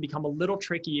conversation can become a little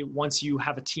tricky once you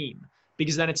have a team.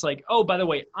 Because then it's like, oh, by the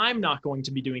way, I'm not going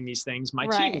to be doing these things. My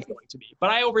team is going to be,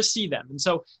 but I oversee them. And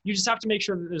so you just have to make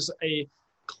sure that there's a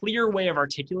clear way of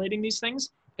articulating these things.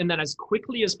 And then as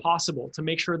quickly as possible to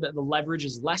make sure that the leverage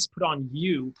is less put on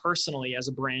you personally as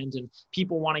a brand and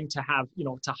people wanting to have,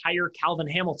 to hire Calvin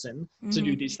Hamilton to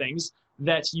do these things,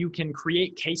 that you can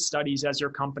create case studies as your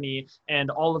company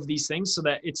and all of these things so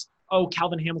that it's, oh,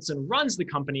 Calvin Hamilton runs the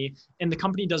company and the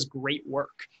company does great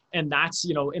work. And that's,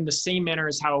 in the same manner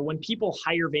as how when people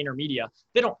hire VaynerMedia,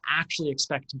 they don't actually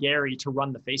expect Gary to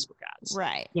run the Facebook ads.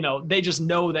 Right. They just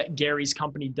know that Gary's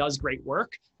company does great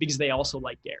work because they also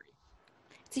like Gary.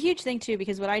 It's a huge thing too,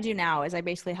 because what I do now is I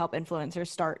basically help influencers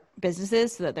start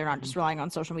businesses so that they're not just relying on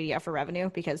social media for revenue,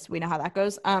 because we know how that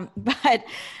goes. But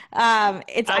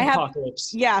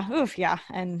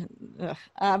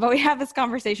we have this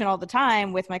conversation all the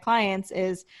time with my clients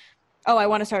is, oh, I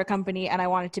want to start a company and I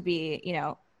want it to be,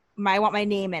 I want my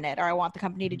name in it, or I want the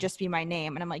company to just be my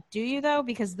name. And I'm like, do you though?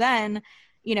 Because then,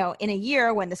 in a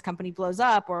year when this company blows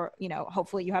up, or,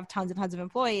 hopefully you have tons and tons of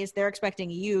employees, they're expecting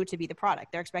you to be the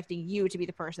product. They're expecting you to be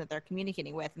the person that they're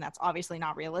communicating with. And that's obviously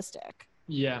not realistic.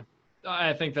 Yeah,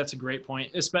 I think that's a great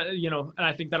point. And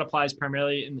I think that applies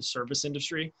primarily in the service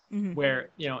industry where,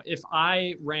 if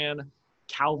I ran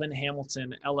Calvin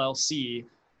Hamilton LLC,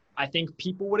 I think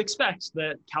people would expect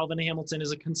that Calvin Hamilton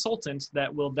is a consultant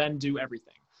that will then do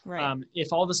everything. Right.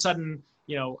 If all of a sudden,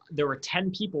 there were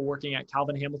 10 people working at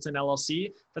Calvin Hamilton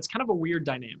LLC, that's kind of a weird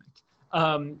dynamic.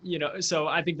 So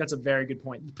I think that's a very good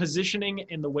point. Positioning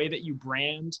and the way that you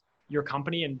brand your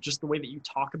company and just the way that you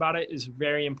talk about it is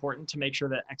very important to make sure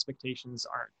that expectations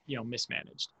aren't,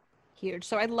 mismanaged. Huge.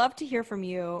 So I'd love to hear from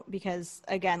you because,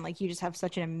 again, like you just have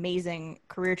such an amazing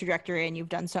career trajectory and you've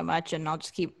done so much, and I'll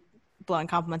just keep blowing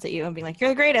compliments at you and being like, you're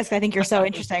the greatest. I think you're so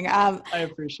interesting. I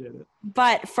appreciate it.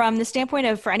 But from the standpoint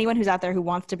of, for anyone who's out there who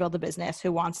wants to build a business,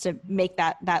 who wants to make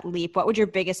that leap, what would your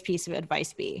biggest piece of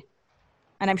advice be?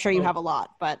 And I'm sure you have a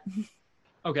lot, but.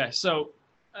 Okay. So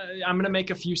I'm going to make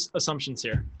a few assumptions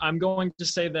here. I'm going to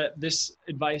say that this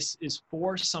advice is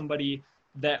for somebody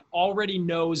that already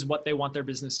knows what they want their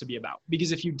business to be about.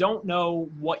 Because if you don't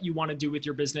know what you want to do with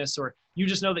your business, or you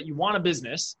just know that you want a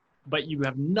business, but you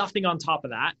have nothing on top of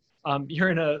that, you're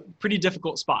in a pretty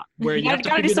difficult spot where you have to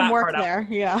figure that part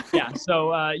out. Yeah. Yeah.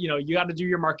 So, you got to do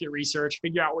your market research,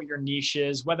 figure out what your niche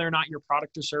is, whether or not your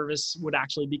product or service would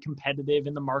actually be competitive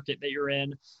in the market that you're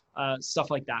in, stuff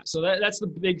like that. So that's the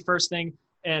big first thing.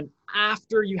 And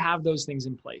after you have those things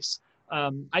in place,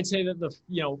 I'd say that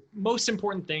the most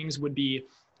important things would be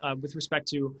with respect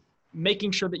to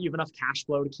making sure that you have enough cash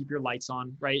flow to keep your lights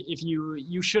on, right? If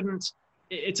you shouldn't,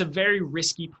 it's a very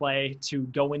risky play to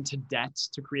go into debt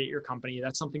to create your company.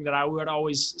 That's something that I would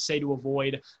always say to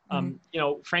avoid.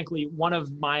 Frankly, one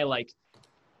of my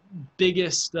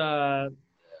biggest, how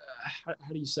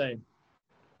do you say?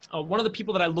 One of the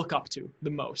people that I look up to the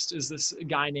most is this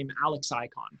guy named Alex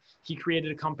Icon. He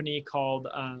created a company called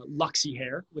Luxy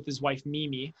Hair with his wife,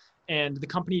 Mimi. And the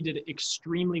company did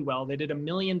extremely well. They did $1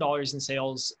 million in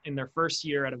sales in their first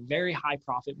year at a very high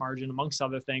profit margin, amongst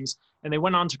other things. And they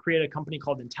went on to create a company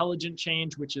called Intelligent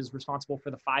Change, which is responsible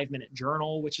for the 5-minute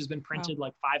journal, which has been printed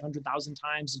 500,000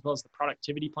 times, as well as the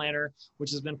productivity planner,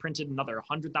 which has been printed another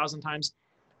 100,000 times.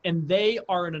 And they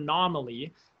are an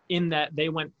anomaly in that they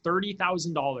went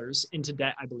 $30,000 into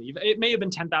debt, I believe. It may have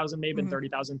been 10,000, may have been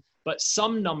 30,000, but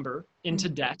some number into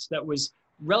debt that was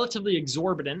relatively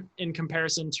exorbitant in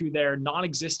comparison to their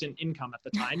non-existent income at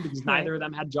the time, because neither of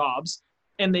them had jobs,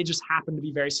 and they just happened to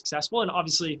be very successful. And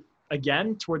obviously,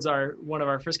 again, towards one of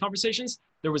our first conversations,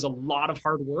 there was a lot of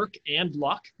hard work and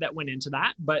luck that went into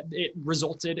that, but it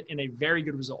resulted in a very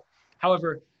good result.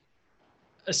 However,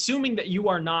 assuming that you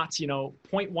are not,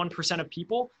 0.1% of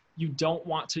people, you don't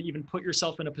want to even put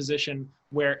yourself in a position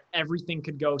where everything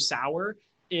could go sour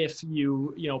if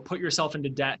you put yourself into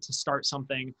debt to start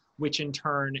something, which in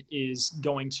turn is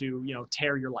going to,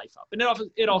 tear your life up. And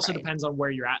it also depends on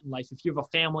where you're at in life. If you have a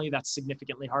family, that's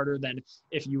significantly harder than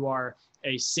if you are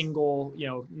a single,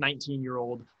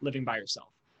 19-year-old living by yourself.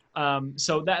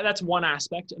 So that's one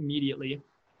aspect immediately.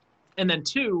 And then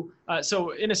two,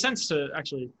 so in a sense, to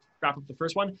actually wrap up the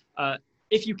first one,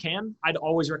 if you can, I'd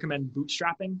always recommend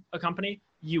bootstrapping a company.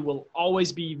 You will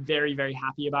always be very, very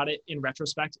happy about it in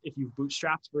retrospect if you've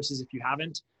bootstrapped versus if you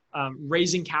haven't.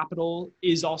 Raising capital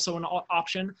is also an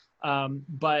option,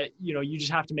 but you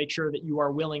just have to make sure that you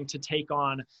are willing to take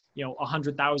on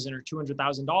 $100,000 or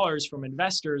 $200,000 from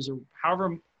investors, or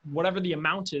whatever the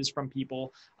amount is from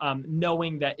people,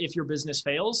 knowing that if your business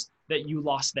fails, that you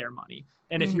lost their money.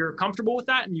 And if you're comfortable with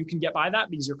that and you can get by that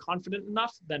because you're confident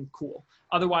enough, then cool.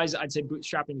 Otherwise, I'd say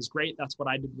bootstrapping is great. That's what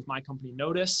I did with my company,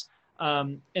 Notice.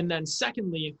 And then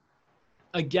secondly,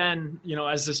 again,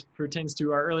 as this pertains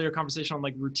to our earlier conversation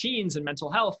on routines and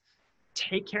mental health,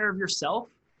 take care of yourself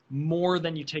more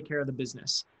than you take care of the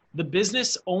business. The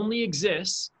business only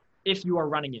exists if you are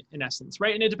running it, in essence,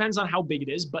 right? And it depends on how big it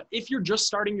is. But if you're just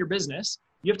starting your business,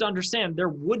 you have to understand there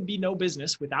would be no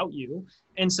business without you.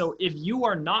 And so if you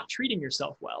are not treating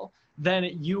yourself well, then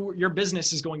your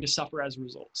business is going to suffer as a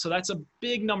result. So that's a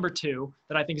big number 2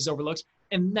 that I think is overlooked.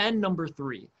 And then number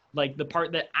 3, the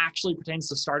part that actually pertains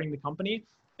to starting the company.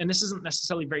 And this isn't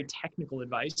necessarily very technical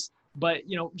advice, but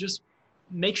just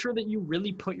make sure that you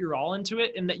really put your all into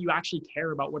it and that you actually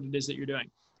care about what it is that you're doing.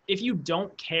 If you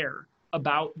don't care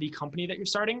about the company that you're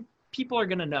starting, people are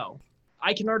going to know.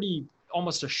 I can already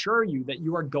almost assure you that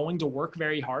you are going to work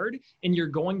very hard and you're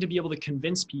going to be able to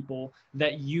convince people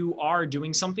that you are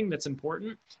doing something that's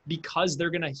important, because they're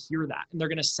going to hear that and they're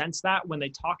going to sense that when they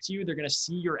talk to you. They're going to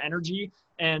see your energy.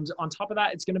 And on top of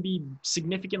that, it's going to be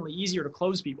significantly easier to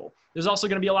close people. There's also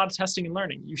going to be a lot of testing and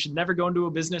learning. You should never go into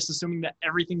a business assuming that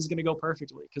everything's going to go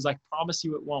perfectly, because I promise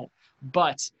you it won't.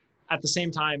 But at the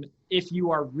same time, if you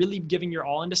are really giving your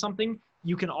all into something,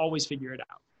 you can always figure it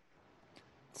out.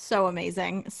 So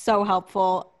amazing. So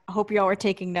helpful. I hope y'all are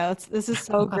taking notes. This is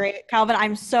so great. Calvin,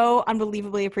 I'm so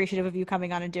unbelievably appreciative of you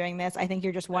coming on and doing this. I think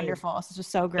you're just wonderful. This is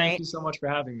just so great. Thank you so much for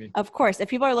having me. Of course. If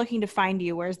people are looking to find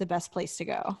you, where's the best place to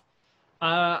go?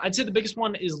 I'd say the biggest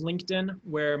one is LinkedIn,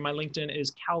 where my LinkedIn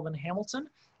is Calvin Hamilton.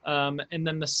 And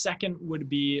then the second would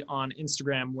be on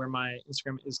Instagram, where my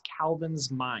Instagram is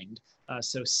Calvin's Mind.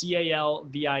 So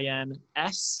CalvinsMind.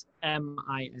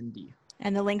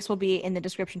 And the links will be in the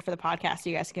description for the podcast, so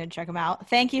you guys can check them out.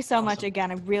 Thank you so much again.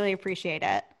 I really appreciate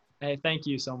it. Hey, thank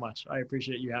you so much. I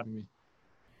appreciate you having me.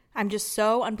 I'm just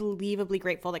so unbelievably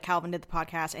grateful that Calvin did the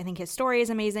podcast. I think his story is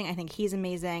amazing. I think he's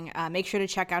amazing. Make sure to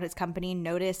check out his company,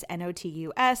 Notice,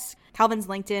 Notus. Calvin's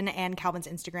LinkedIn and Calvin's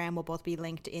Instagram will both be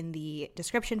linked in the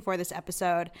description for this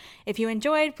episode. If you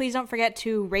enjoyed, please don't forget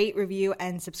to rate, review,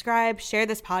 and subscribe. Share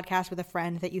this podcast with a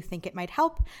friend that you think it might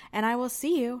help. And I will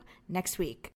see you next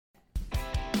week.